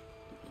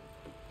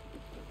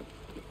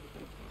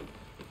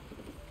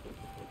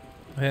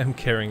 I am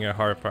carrying a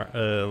harp,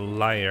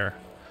 lyre.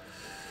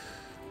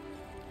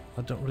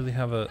 I don't really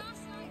have a...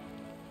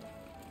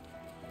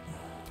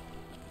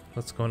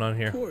 What's going on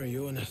here? Poor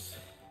Eunice.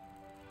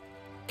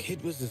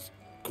 Kid was as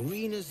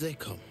green as they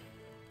come.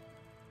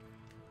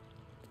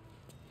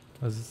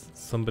 Was this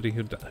somebody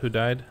who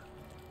died?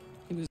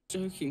 He was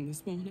joking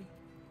this morning.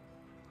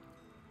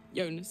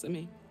 Jonas, I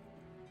mean.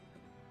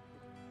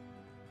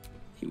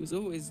 He was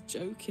always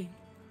joking.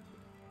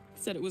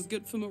 He said it was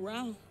good for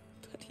morale,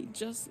 but he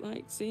just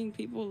liked seeing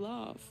people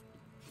laugh.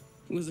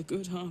 He was a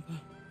good harper.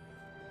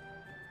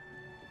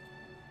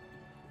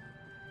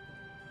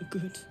 A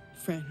good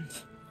friend.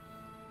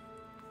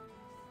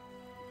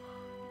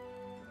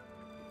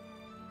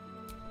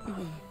 We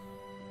were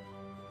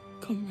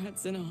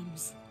comrades in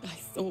arms. I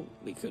thought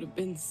we could have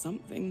been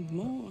something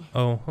more.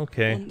 Oh,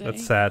 okay. One day,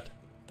 That's sad.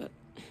 but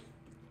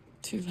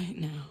too late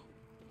now.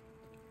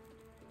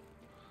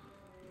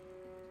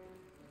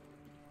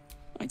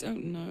 I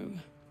don't know.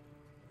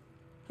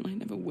 And I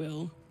never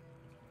will.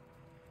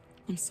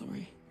 I'm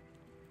sorry.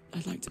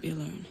 I'd like to be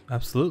alone.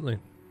 Absolutely.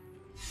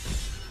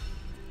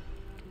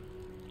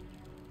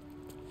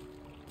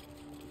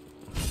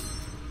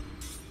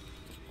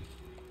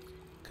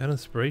 Got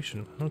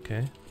inspiration.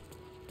 Okay.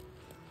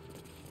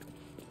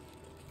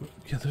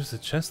 Yeah, there's a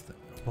chest.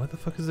 Why the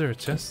fuck is there a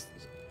chest?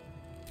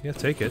 Yeah,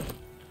 take it.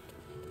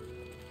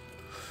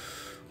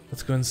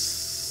 Let's go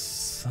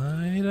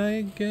inside,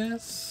 I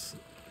guess.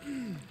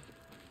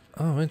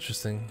 Oh,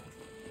 interesting.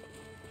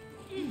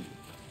 Is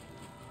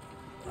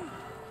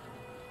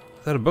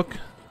that a book?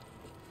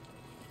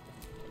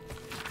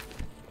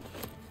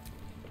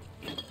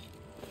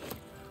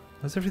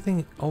 Why is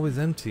everything always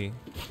empty?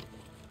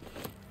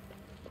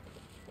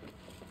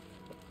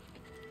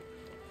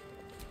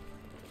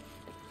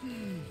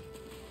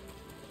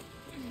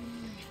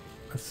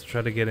 Let's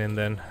try to get in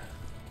then.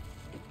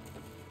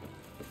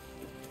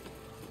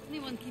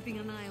 Anyone keeping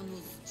an eye on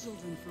those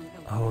children from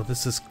Baldur? Oh,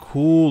 this is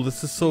cool.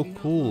 This is so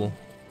cool.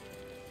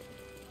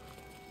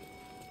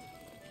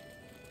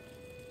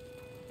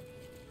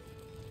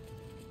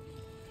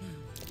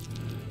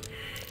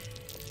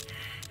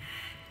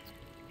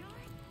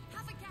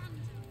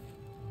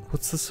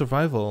 What's the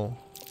survival?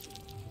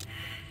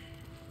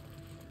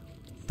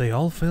 They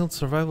all failed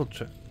survival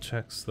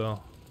checks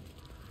though.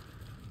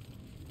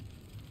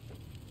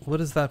 What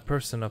is that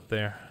person up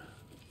there?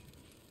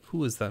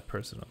 Who is that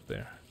person up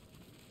there?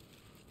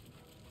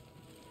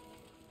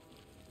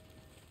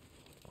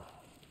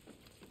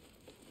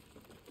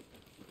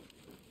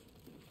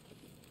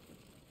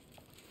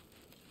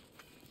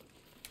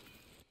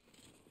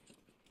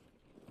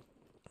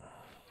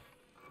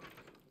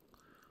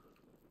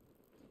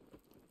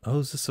 Oh,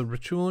 is this a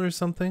ritual or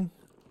something?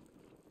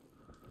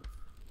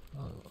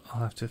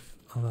 I'll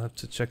have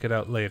to check it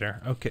out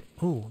later. Okay.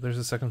 Oh, there's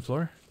a second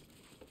floor.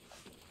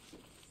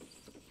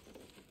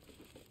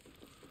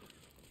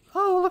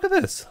 Oh, look at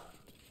this.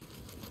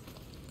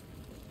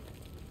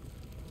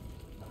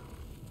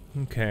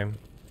 Okay.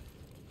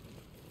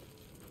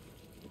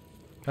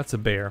 That's a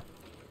bear.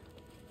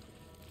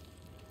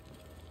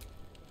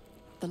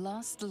 The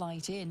Last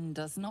Light Inn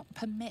does not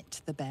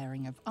permit the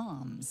bearing of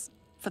arms.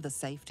 For the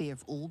safety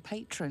of all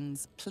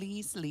patrons,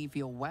 please leave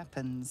your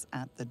weapons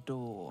at the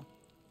door.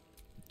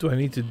 Do I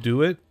need to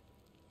do it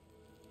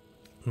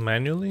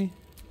manually?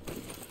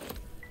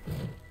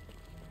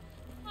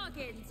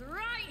 Bargains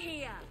right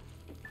here.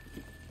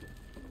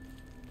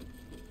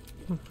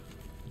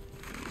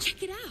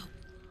 Check it out.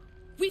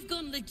 We've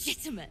gone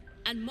legitimate,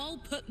 and Mole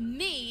put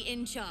me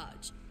in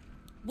charge.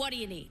 What do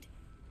you need?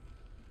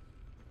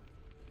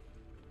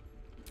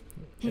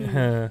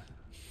 I'm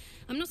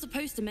not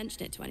supposed to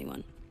mention it to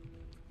anyone,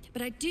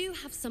 but I do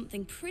have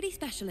something pretty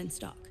special in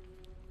stock.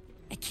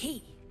 A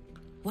key.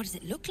 What does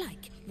it look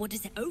like? What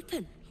does it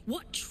open?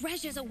 What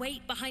treasures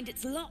await behind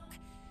its lock?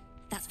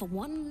 That's for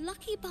one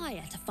lucky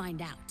buyer to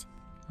find out.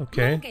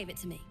 Okay. Mole gave it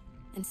to me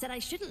and said I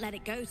shouldn't let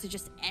it go to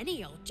just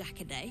any old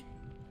jackaday.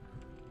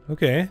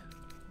 Okay.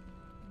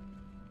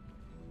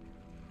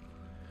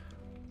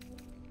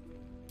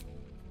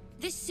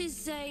 This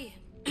is a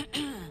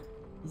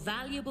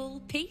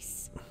valuable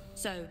piece,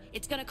 so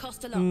it's gonna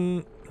cost a lot.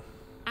 And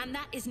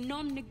that is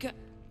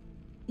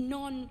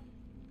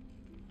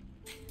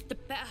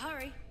better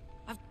hurry.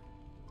 Let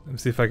me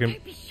see if I can.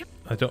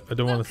 I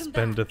don't want to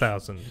spend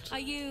 1,000. Are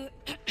you?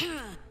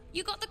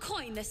 You got the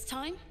coin this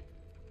time?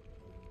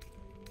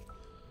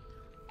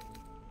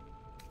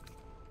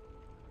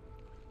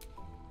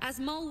 As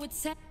Mole would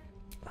say,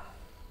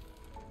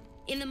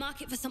 in the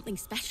market for something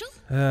special?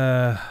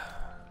 I'm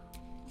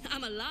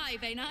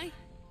alive, ain't I?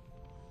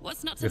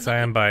 What's not to Yes, I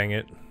am buying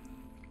it.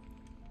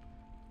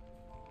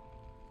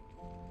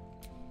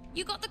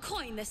 You got the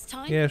coin this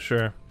time? Yeah,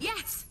 sure.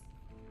 Yes.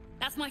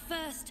 That's my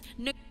first.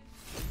 No.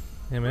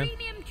 Yeah, man.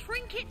 Premium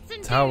trinkets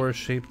and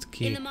Tower-shaped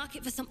key. in the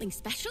market for something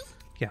special?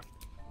 Yeah.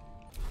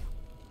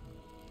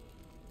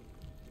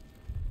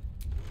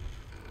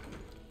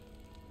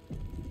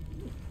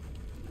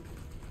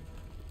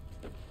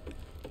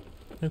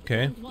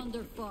 Okay. Don't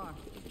wander far.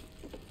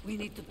 We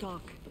need to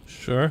talk.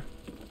 Sure.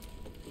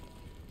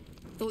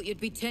 Thought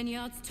you'd be 10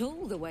 yards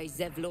tall the way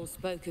Zevlor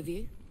spoke of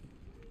you.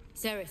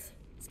 Ceres,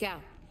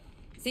 Scout.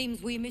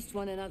 Seems we missed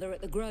one another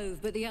at the Grove,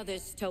 but the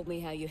others told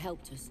me how you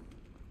helped us.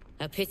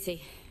 A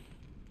pity.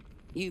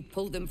 You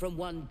pulled them from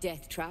one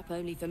death trap,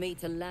 only for me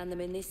to land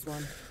them in this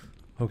one.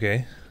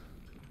 Okay.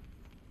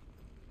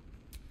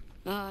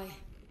 Aye.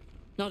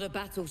 Not a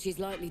battle she's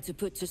likely to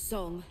put to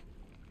song.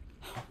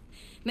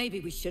 Maybe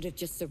we should have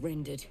just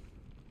surrendered.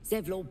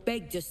 Zevlor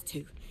begged us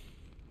to.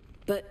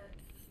 But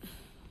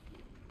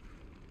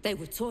they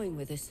were toying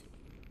with us.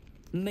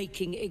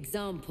 Making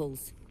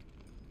examples.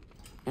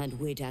 And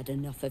we'd had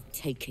enough of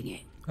taking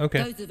it.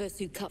 Okay. Those of us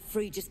who cut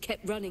free just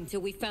kept running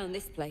till we found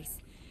this place.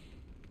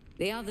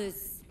 The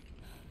others...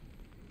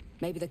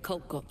 Maybe the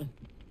cult got them.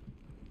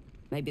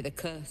 Maybe the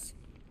curse.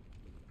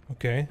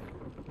 Okay.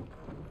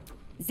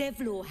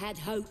 Zevlor had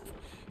hope.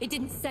 It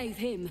didn't save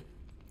him.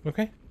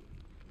 Okay.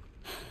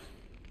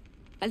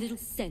 A little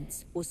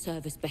sense will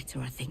serve us better,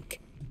 I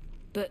think.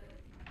 But...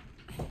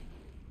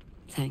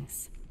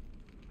 thanks.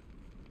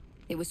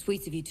 It was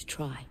sweet of you to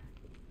try.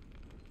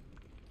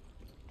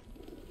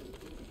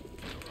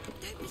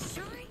 Don't be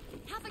shy.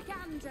 Have a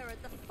gander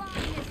at the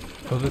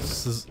finest. Oh,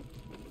 this is...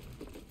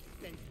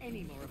 Send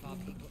any more of our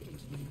people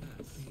into the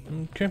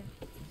mass. Okay.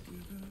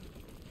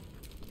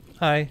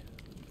 Hi.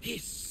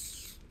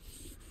 Hiss!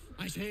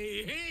 I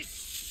say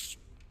hiss!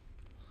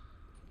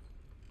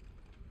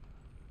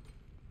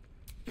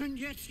 And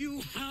yet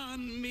you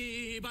harm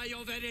me by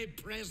your very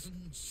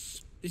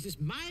presence. This is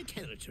my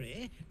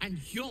territory, and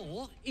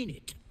you're in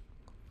it.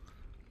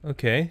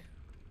 Okay.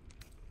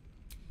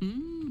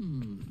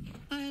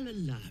 I'll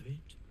allow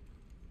it.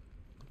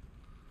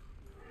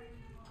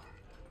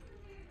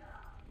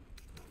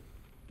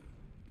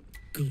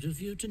 Good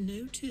of you to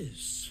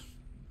notice.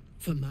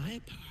 For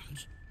my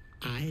part,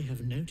 I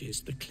have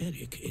noticed the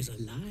cleric is a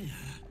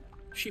liar.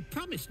 She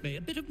promised me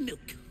a bit of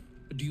milk.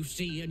 Do you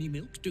see any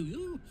milk, do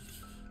you?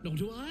 Nor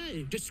do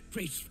I.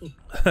 Disgraceful.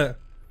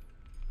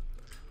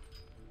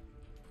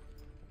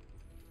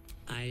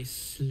 I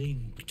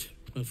slinked,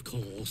 of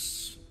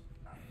course.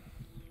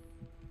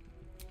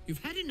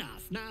 You've had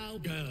enough. Now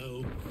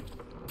go.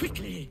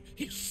 Quickly.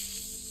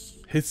 Hiss.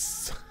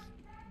 Hiss.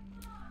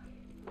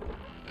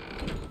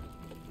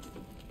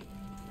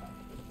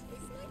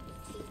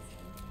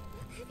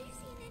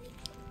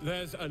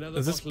 There's another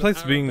Is this bottle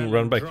place of being Arabella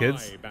run by Dry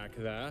kids? back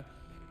there.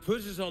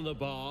 Put it on the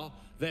bar,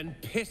 then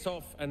piss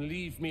off and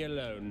leave me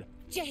alone.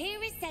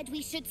 Jaheira said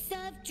we should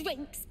serve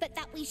drinks, but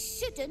that we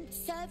shouldn't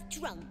serve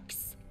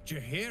drunks.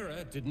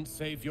 Jaheira didn't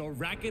save your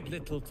ragged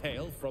little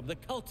tail from the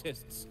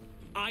cultists.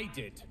 I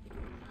did.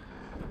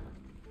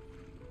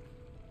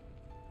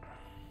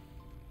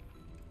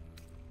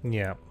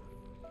 Yeah.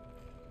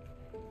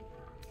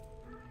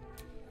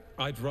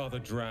 I'd rather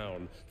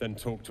drown than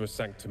talk to a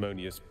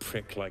sanctimonious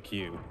prick like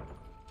you.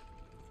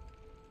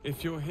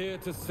 If you're here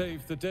to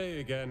save the day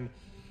again,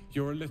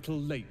 you're a little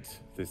late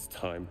this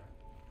time.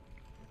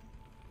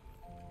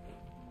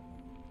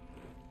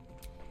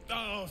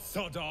 Oh,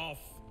 sod off!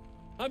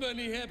 I'm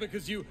only here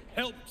because you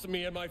helped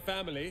me and my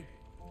family.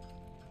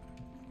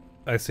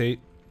 I say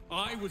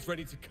I was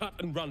ready to cut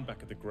and run back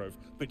at the Grove,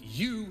 but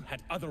you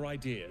had other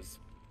ideas.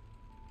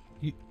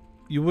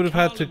 You would have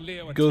had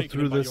to go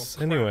through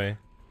this anyway.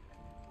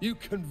 You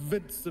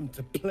convinced them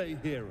to play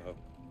hero,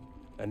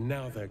 and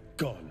now they're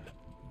gone.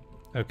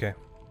 Okay.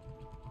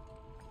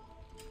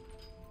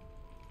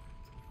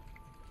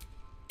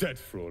 Dead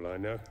for all I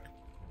know.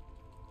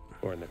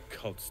 Or in the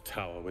cult's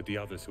tower with the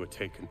others who were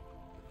taken.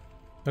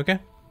 Okay.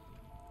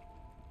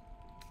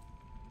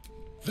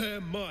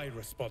 They're my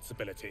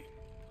responsibility.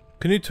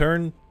 Can you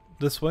turn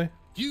this way?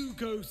 You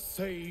go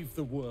save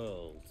the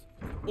world.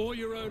 Or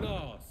your own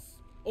arse.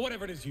 Or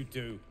whatever it is you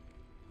do.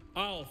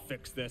 I'll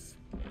fix this.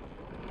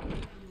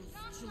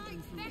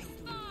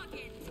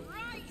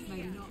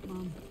 Maybe not,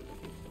 Mom.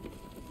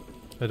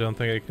 I don't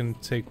think I can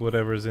take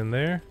whatever's in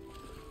there.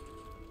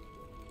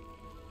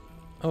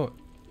 Oh.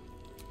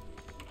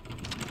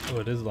 Oh,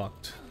 it is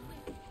locked.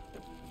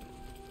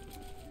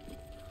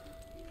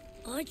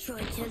 I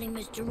tried telling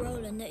Mr.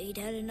 Rowland that he'd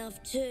had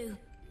enough too.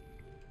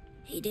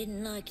 He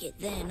didn't like it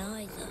then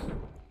either.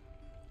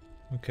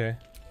 Okay.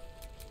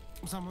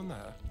 Someone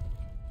there?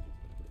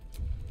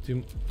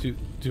 Do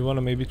you want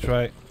to maybe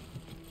try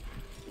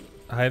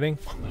hiding?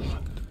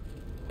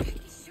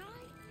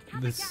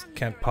 This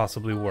can't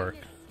possibly work.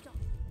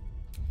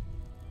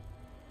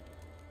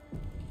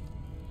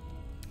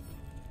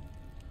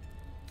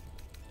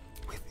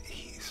 With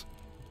ease.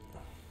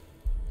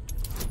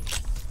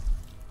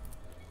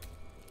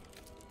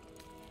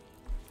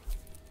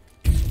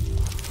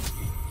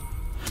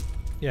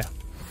 Yeah.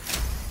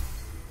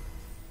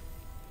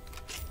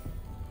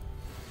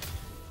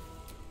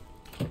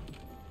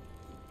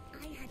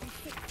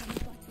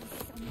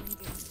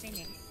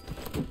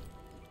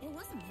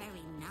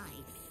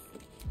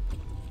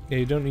 Yeah,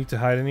 you don't need to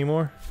hide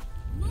anymore.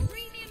 Well,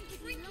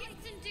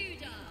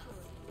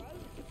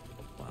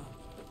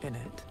 in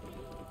it.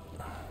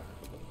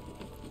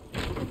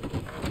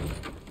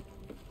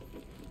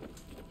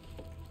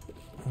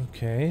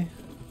 Okay.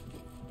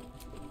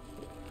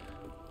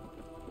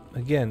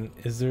 Again,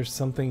 is there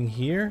something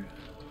here?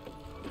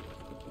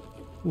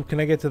 Ooh, can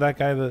I get to that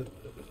guy that...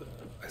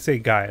 I say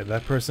guy,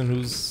 that person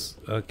who's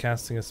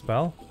casting a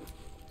spell?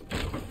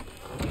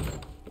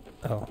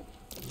 Oh.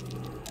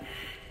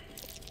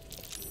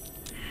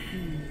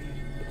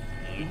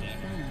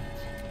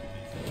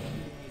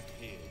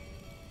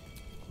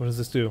 What does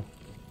this do?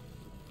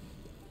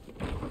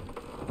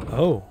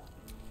 Oh.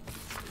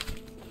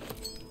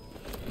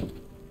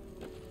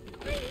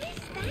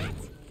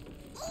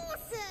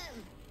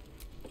 Awesome!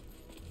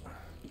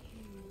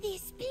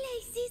 This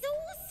place is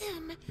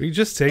awesome! Are you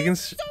just taking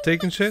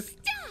shit?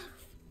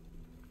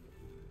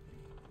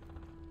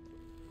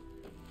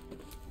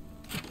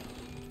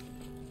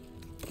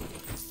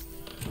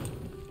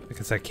 I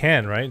guess I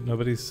can, right?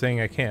 Nobody's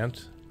saying I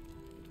can't.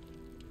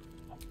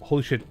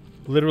 Holy shit.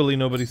 Literally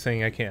nobody's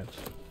saying I can't.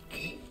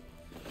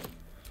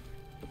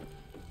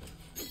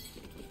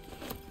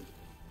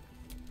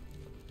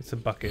 It's a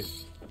bucket.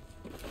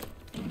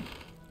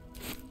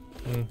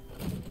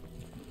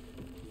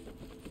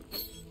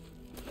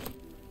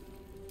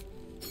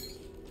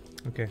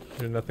 Okay,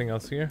 there's nothing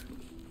else here.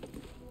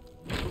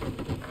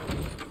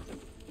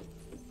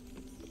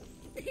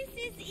 This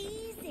is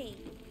easy.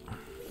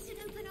 We should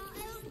open our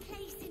own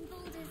place in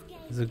Baldur's Gate.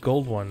 There's a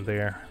gold one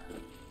there.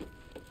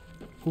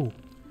 Ooh.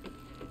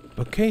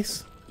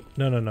 Bookcase?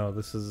 No.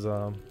 This is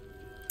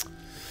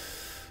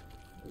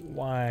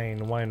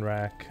wine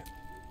rack.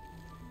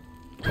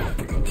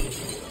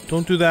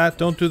 Don't do that.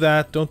 Don't do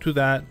that. Don't do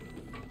that.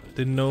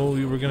 Didn't know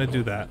you were gonna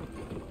do that.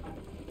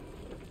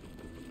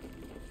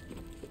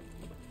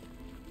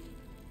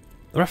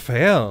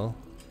 Raphael?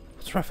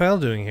 What's Raphael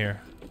doing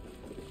here?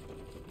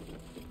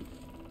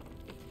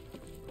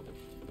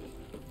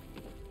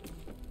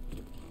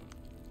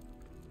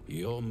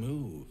 Your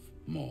move,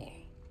 Maul.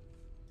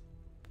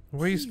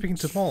 Where are you speaking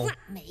to Maul? Trap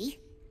me?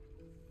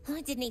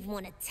 I didn't even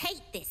want to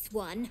take this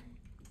one.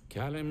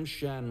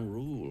 Kalimshan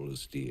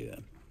rules, dear.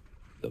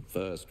 The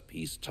first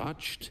piece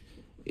touched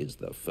is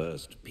the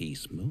first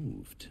piece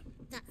moved.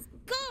 That's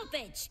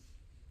garbage!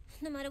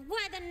 No matter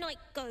where the night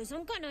goes,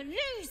 I'm gonna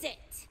lose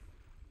it!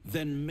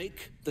 Then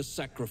make the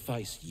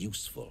sacrifice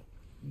useful.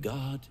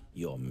 Guard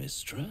your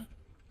Mistra,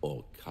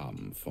 or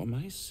come for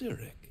my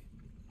Cyric.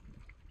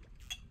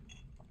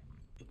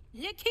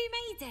 Look who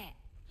made it!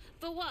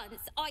 For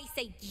once, I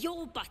saved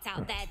your butt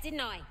out there, didn't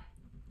I?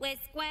 We're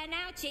square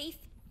now, Chief.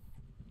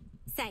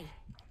 Say,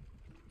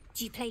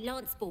 do you play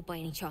lance ball by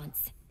any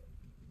chance?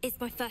 It's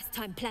my first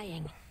time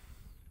playing.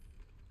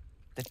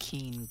 The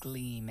keen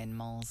gleam in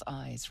Maul's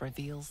eyes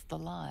reveals the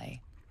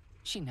lie.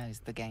 She knows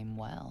the game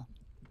well,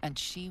 and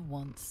she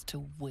wants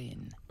to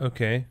win.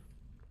 Okay.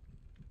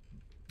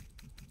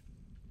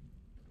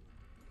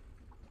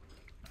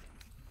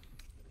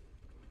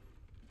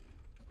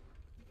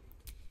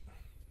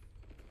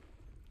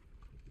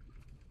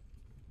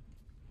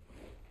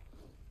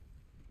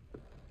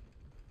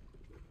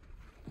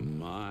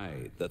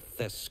 My, the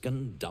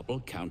Thescan double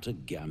counter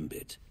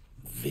gambit.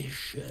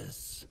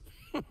 Vicious.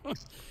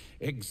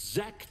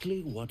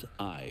 Exactly what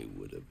I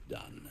would have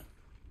done.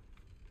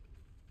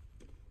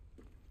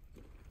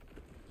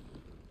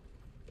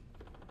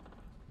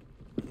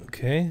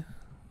 Okay.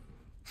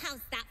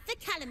 How's that for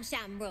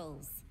Calamsham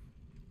rules?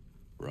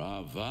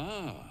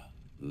 Brava.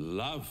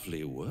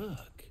 Lovely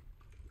work.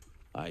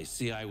 I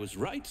see I was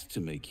right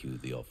to make you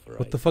the offer.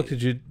 What the fuck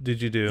did you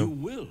do? You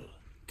will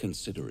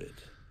consider it,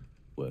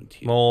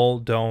 won't you? Mole,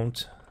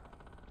 don't.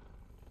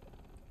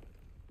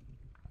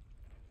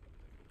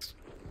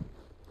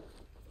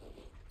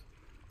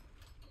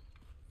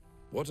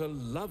 What a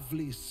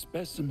lovely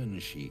specimen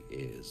she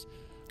is.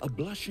 A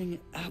blushing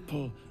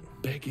apple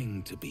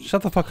begging to be.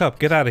 Shut the fuck up.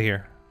 Get out of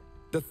here.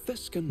 The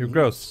Thescan You're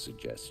gross.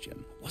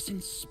 suggestion was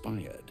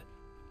inspired.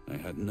 I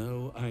had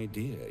no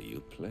idea you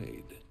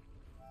played.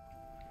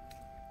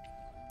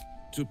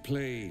 To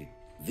play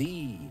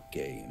the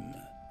game.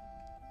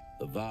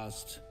 The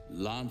vast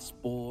lance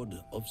board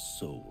of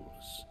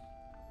souls.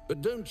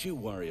 But don't you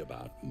worry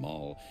about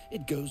Moll.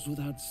 It goes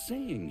without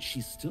saying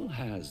she still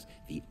has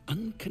the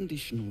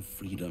unconditional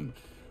freedom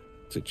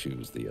to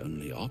choose the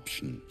only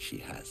option she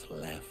has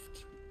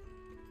left.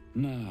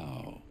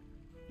 Now,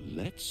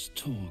 let's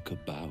talk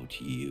about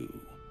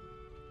you.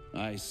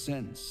 I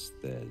sense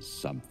there's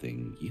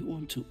something you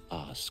want to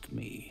ask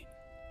me.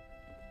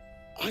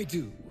 I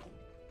do.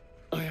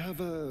 I have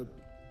a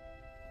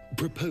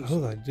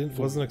proposal. Oh, I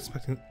wasn't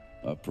expecting.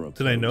 A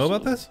proposal? Did I know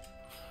about this?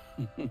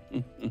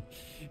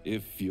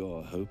 If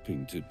you're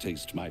hoping to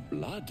taste my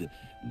blood,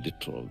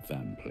 little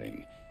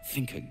vampling,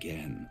 think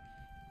again.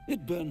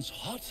 It burns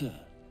hotter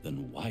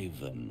than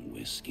wyvern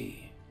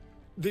whiskey.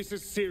 This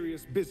is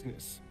serious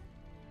business.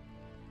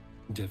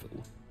 Devil.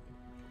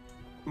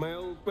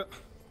 Well,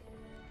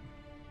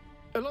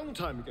 a long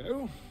time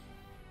ago,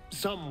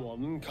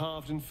 someone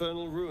carved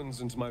infernal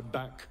runes into my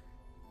back.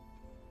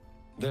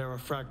 They're a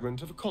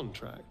fragment of a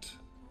contract.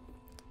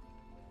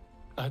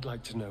 I'd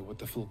like to know what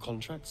the full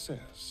contract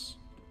says.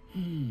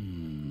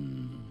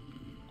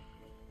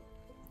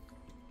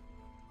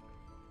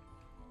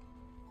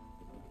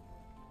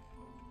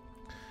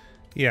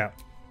 Yeah.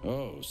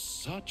 Oh,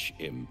 such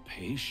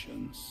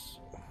impatience.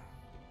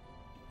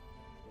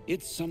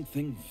 It's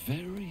something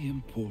very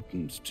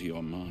important to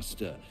your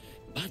master,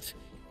 but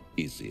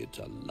is it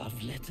a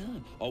love letter,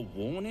 a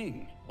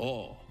warning,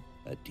 or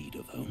a deed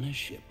of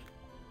ownership?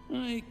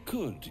 I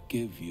could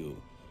give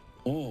you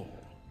all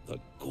the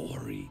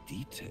gory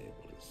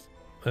details.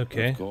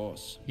 Okay. Of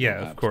course. Yeah, you'll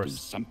of have to course. do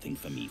something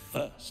for me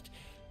first.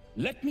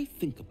 Let me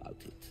think about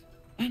it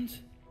and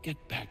get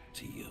back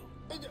to you.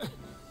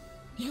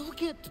 You'll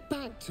get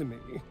back to me.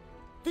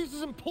 This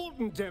is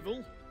important,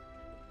 Devil.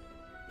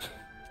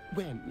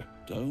 When?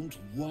 Don't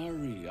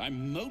worry.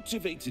 I'm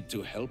motivated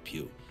to help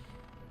you.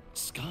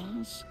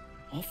 Scars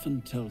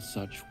often tell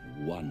such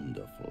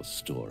wonderful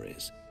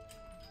stories.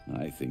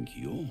 I think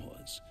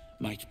yours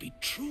might be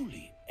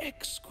truly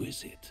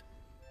exquisite.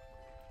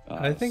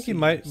 I think you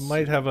might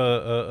have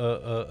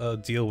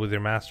a deal with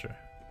your master.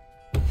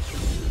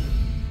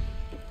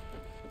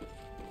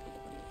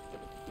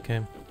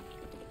 Okay.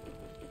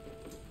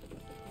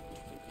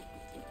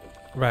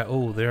 Right.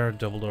 Oh, there are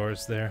double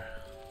doors there.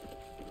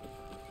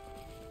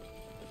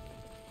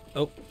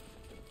 Oh.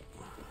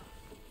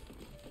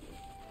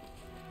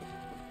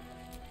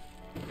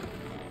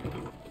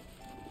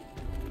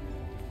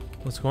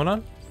 What's going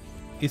on?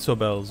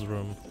 Isobel's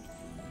room.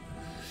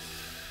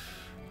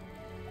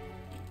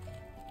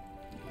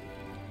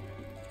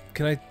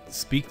 Can I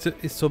speak to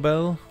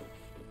Isobel?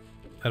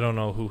 I don't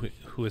know who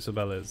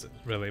Isobel is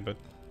really, but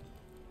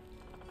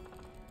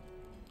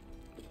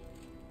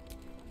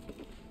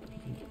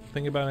the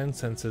thing about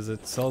incense is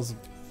it sells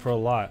for a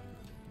lot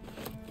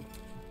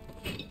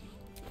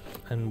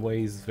and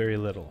weighs very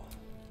little.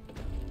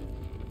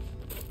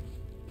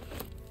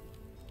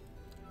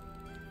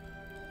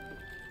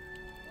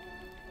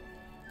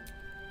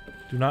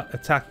 Do not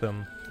attack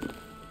them.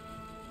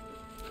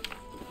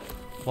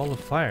 Wall of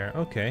fire,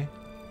 okay.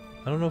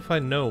 I don't know if I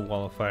know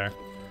wall of fire.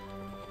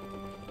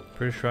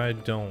 Pretty sure I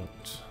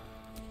don't.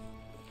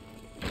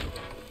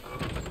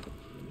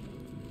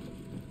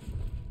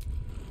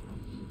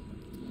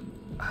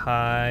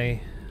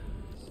 Hi.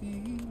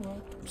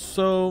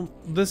 So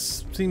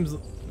this seems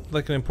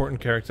like an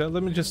important character.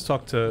 Let me just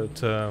talk to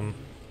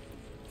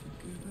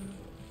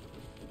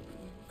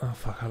oh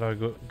fuck, how do I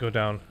go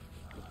down?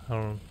 I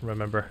don't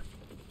remember.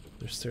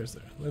 There's stairs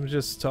there. Let me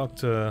just talk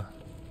to.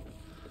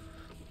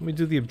 Let me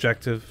do the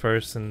objective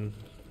first, and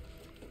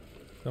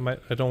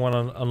I don't want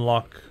to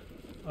unlock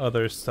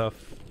other stuff.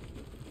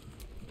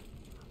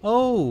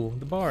 Oh,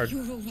 the bard.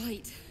 You're all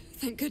right.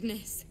 Thank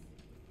goodness.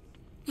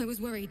 I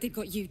was worried they'd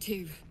got you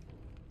too.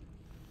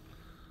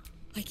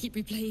 I keep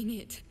replaying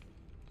it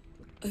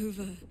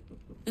over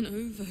and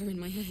over in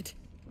my head.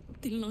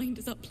 They lined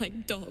us up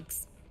like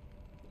dogs.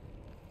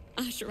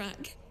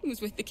 Asherak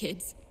was with the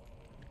kids,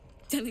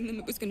 telling them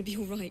it was going to be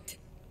all right.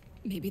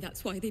 Maybe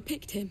that's why they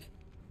picked him.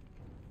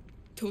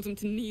 Told him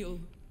to kneel.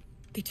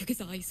 They took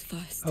his eyes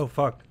first. Oh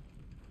fuck.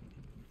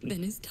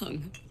 Then his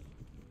tongue.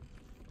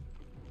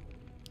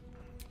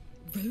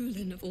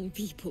 Roland, of all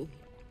people,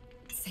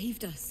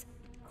 saved us.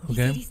 He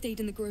Okay. said he stayed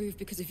in the grove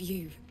because of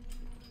you.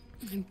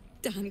 And I'm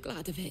damn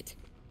glad of it.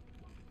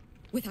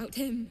 Without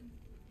him,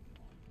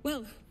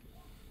 well,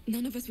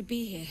 none of us would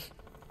be here.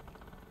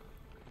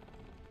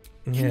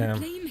 Yeah. Can you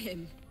blame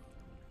him?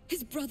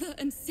 His brother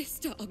and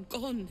sister are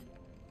gone.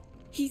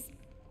 He's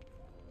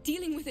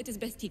dealing with it as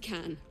best he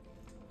can.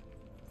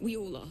 We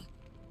all are.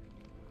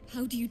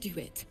 How do you do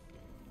it?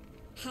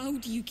 How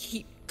do you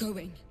keep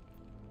going?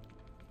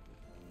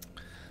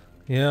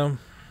 Yeah.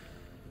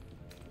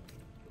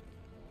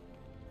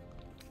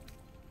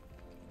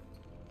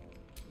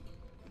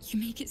 You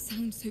make it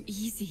sound so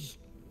easy.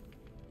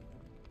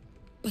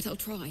 But I'll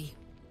try.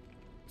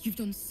 You've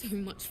done so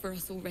much for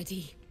us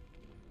already.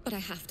 But I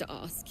have to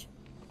ask.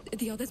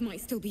 The others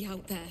might still be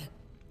out there.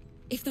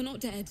 If they're not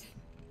dead,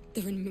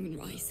 they're in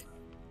Moonrise.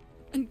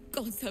 And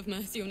gods have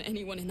mercy on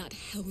anyone in that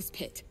hell's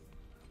pit.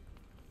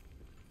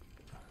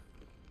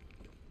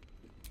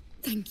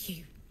 Thank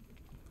you.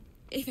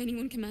 If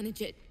anyone can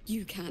manage it,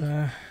 you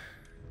can.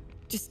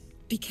 Just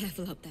be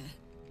careful out there,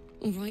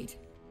 all right?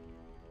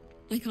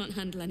 I can't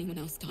handle anyone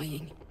else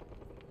dying.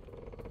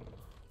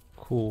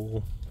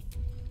 Cool.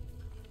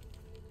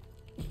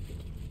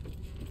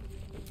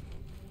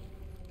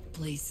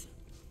 Please,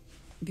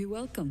 be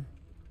welcome.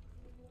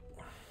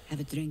 Have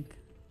a drink.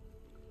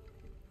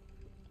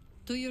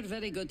 To your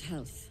very good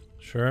health.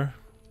 Sure.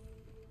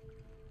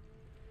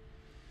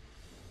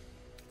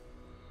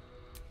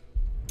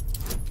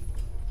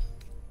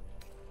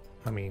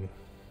 I mean,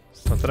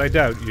 it's not that I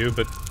doubt you,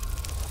 but...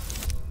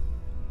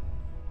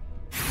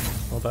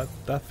 Well,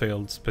 that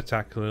failed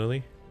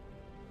spectacularly.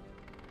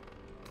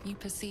 You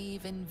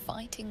perceive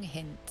inviting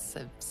hints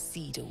of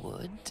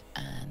cedarwood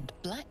and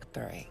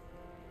blackberry.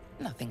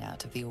 Nothing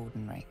out of the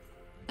ordinary.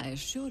 I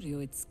assure you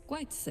it's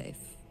quite safe.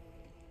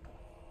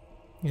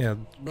 Yeah,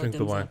 drink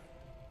the Bottoms wine.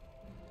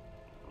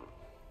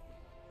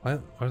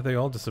 up. Why do they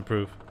all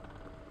disapprove?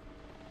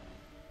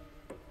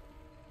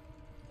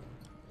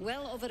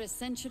 Well over a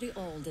century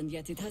old, and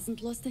yet it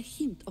hasn't lost a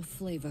hint of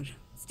flavor.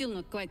 Still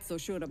not quite so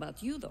sure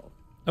about you, though.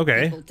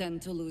 Okay. People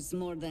tend to lose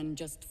more than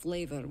just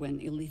flavor when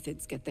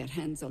illithids get their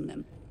hands on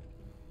them.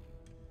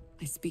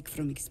 I speak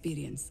from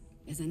experience.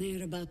 There's an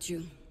air about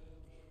you.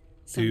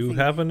 Do you Something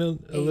have an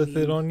illithid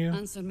alien. on you?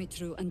 Answer me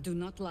true and do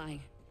not lie.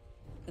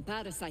 The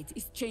parasite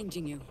is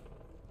changing you,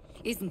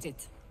 isn't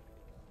it?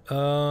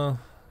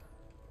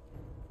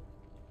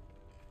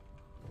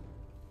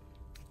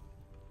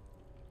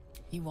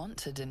 You want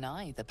to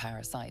deny the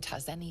parasite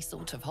has any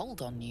sort of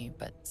hold on you,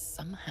 but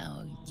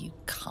somehow you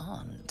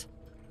can't.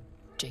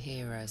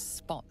 Jaheira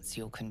spots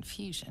your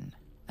confusion,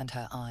 and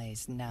her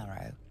eyes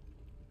narrow.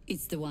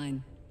 It's the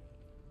wine.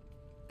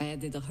 I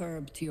added a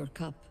herb to your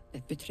cup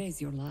that betrays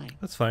your lie.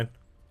 That's fine.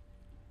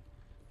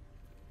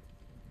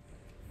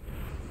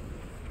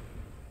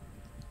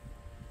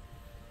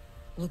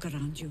 Look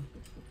around you.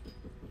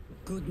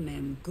 Good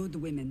men, good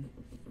women.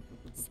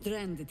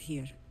 Stranded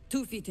here,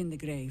 2 feet in the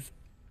grave.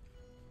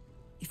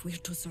 If we're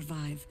to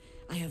survive,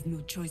 I have no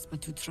choice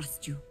but to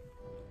trust you.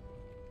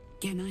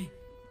 Can I?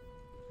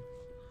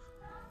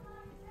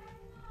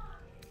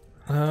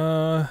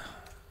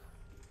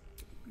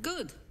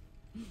 Good.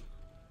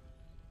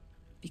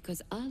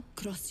 Because I'll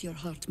cross your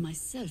heart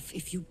myself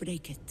if you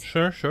break it.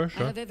 Sure. I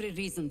have every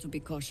reason to be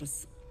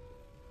cautious.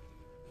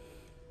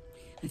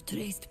 I've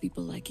traced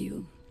people like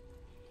you.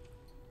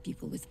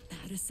 People with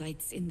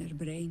parasites in their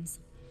brains.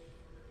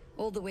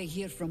 All the way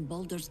here from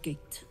Baldur's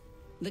Gate.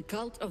 The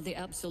cult of the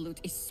Absolute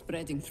is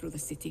spreading through the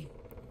city.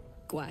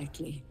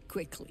 Quietly,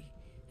 quickly,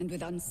 and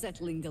with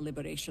unsettling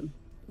deliberation.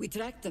 We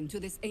tracked them to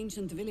this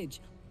ancient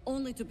village,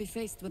 only to be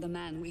faced with a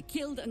man we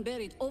killed and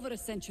buried over a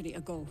century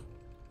ago.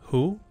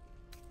 Who?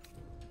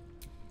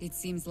 It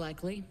seems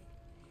likely,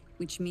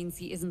 which means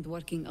he isn't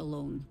working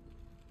alone.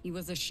 He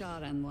was a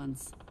Sharan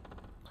once.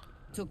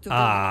 Took to build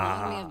an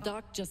army of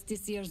dark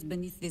justiciars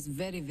beneath this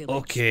very village.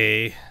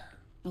 Okay.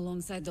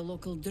 Alongside the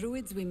local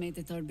druids, we made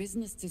it our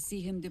business to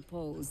see him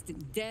deposed,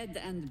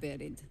 dead and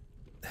buried.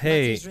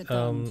 Hey, But he's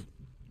returned.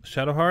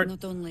 Shadowheart?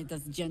 Not only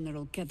does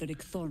General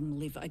Ketheric Thorm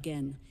live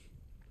again,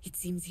 it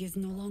seems he is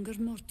no longer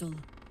mortal.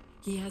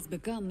 He has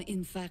become,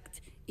 in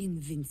fact,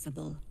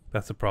 invincible.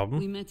 That's a problem.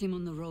 We met him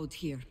on the road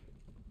here,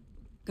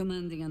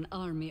 commanding an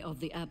army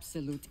of the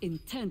Absolute,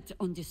 intent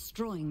on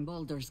destroying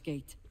Baldur's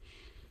Gate.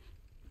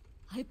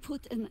 I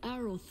put an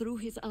arrow through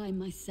his eye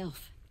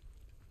myself,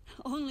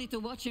 only to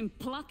watch him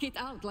pluck it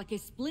out like a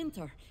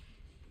splinter.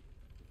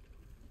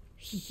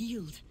 He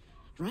healed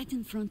right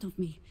in front of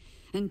me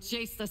and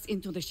chased us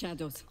into the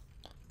shadows.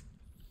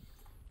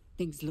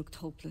 Things looked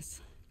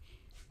hopeless,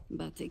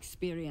 but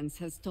experience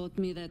has taught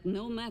me that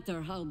no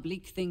matter how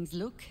bleak things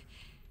look,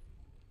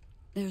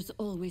 there's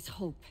always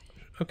hope.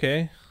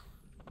 Okay.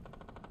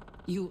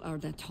 You are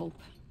that hope.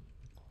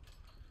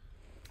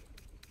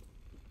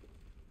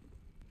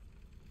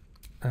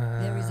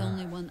 There is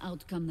only one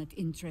outcome that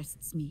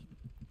interests me.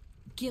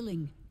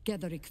 Killing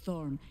Ketheric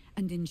Thorm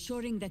and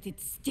ensuring that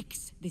it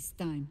sticks this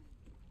time.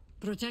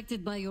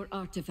 Protected by your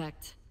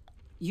artifact,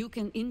 you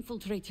can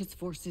infiltrate his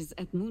forces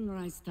at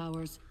Moonrise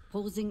Towers,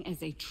 posing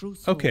as a true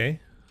soul. Okay.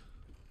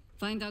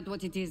 Find out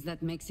what it is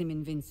that makes him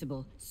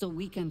invincible, so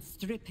we can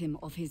strip him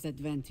of his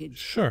advantage.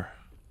 Sure.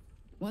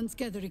 Once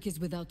Ketheric is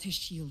without his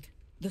shield,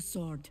 the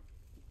sword,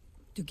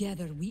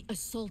 Together, we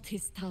assault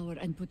his tower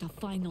and put a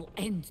final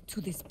end to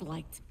this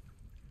blight.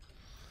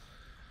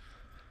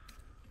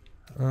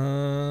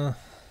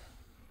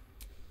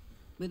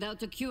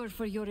 Without a cure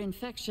for your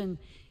infection,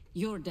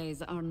 your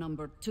days are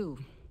numbered too.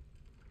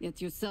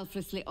 Yet you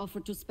selflessly offer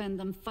to spend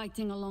them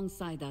fighting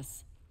alongside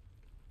us.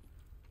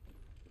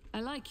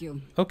 I like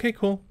you. Okay,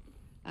 cool.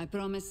 I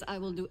promise I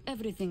will do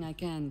everything I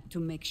can to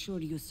make sure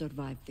you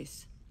survive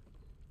this.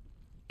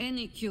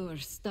 Any cure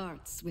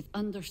starts with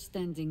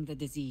understanding the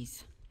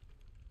disease.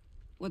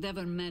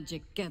 Whatever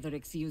magic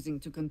Gatheric's using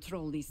to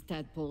control these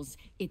tadpoles,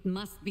 it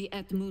must be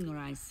at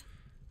moonrise.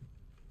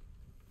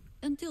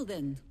 Until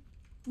then,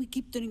 we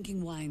keep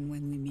drinking wine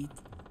when we meet.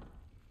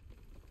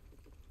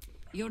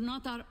 You're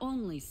not our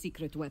only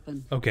secret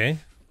weapon. Okay.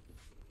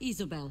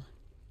 Isabel,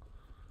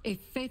 a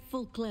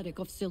faithful cleric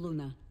of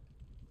Selûne,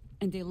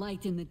 and a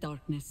light in the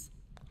darkness.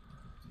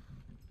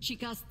 She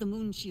cast the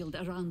moon shield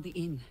around the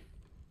inn.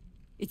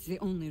 It's the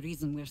only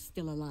reason we're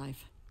still alive.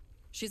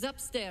 She's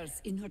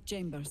upstairs in her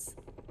chambers.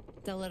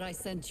 Tell her I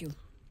sent you,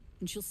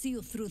 and she'll see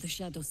you through the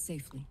shadows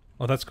safely.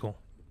 Oh, that's cool.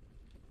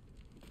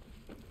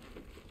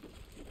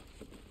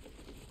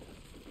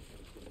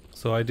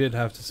 So I did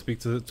have to speak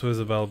to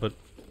Isabel, but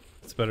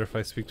it's better if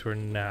I speak to her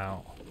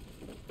now.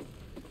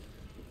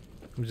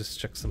 Let me just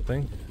check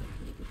something.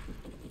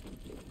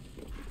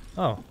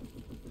 Oh.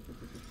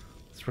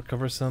 Let's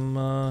recover some,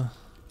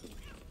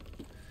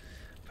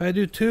 If I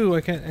do 2,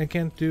 I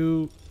can't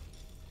do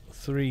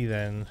 3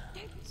 then.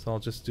 So I'll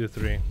just do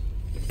 3.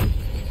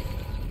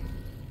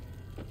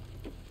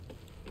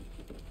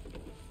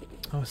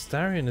 Oh,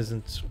 Astarion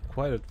isn't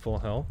quite at full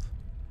health.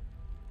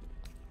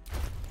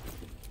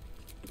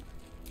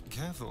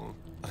 Careful,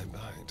 I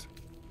bite.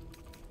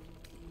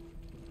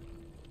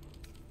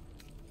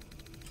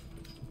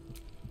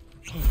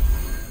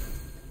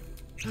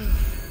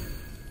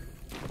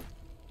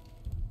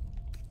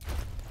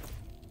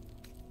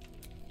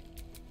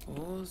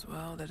 All's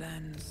well that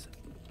ends.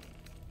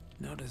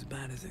 Not as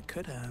bad as it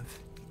could have.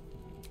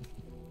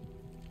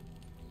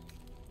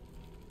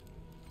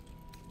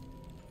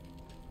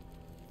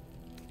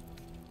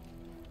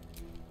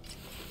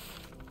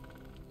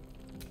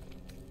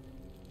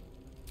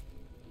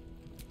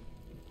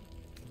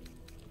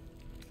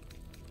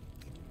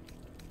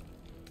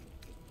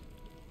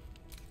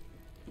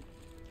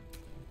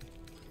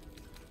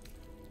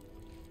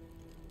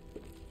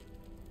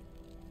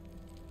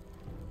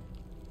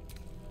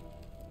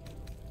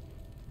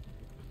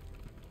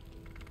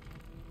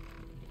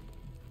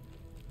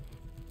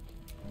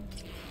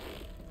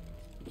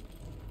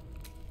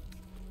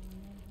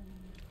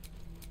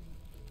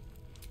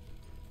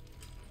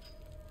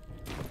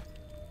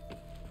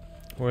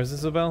 Where is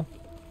Isabel?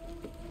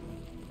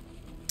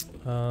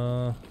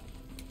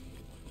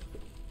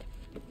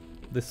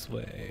 This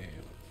way.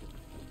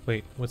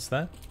 Wait, what's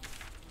that?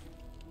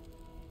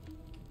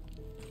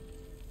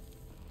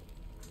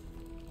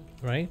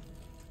 Right?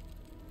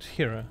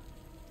 Jaheira.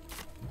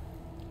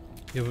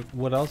 Yeah, but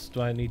what else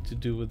do I need to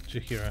do with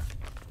Jaheira?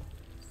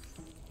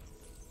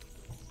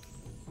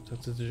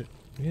 Don't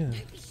Yeah.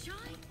 be shy.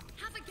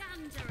 Have a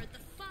gander at the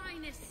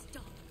finest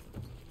stock.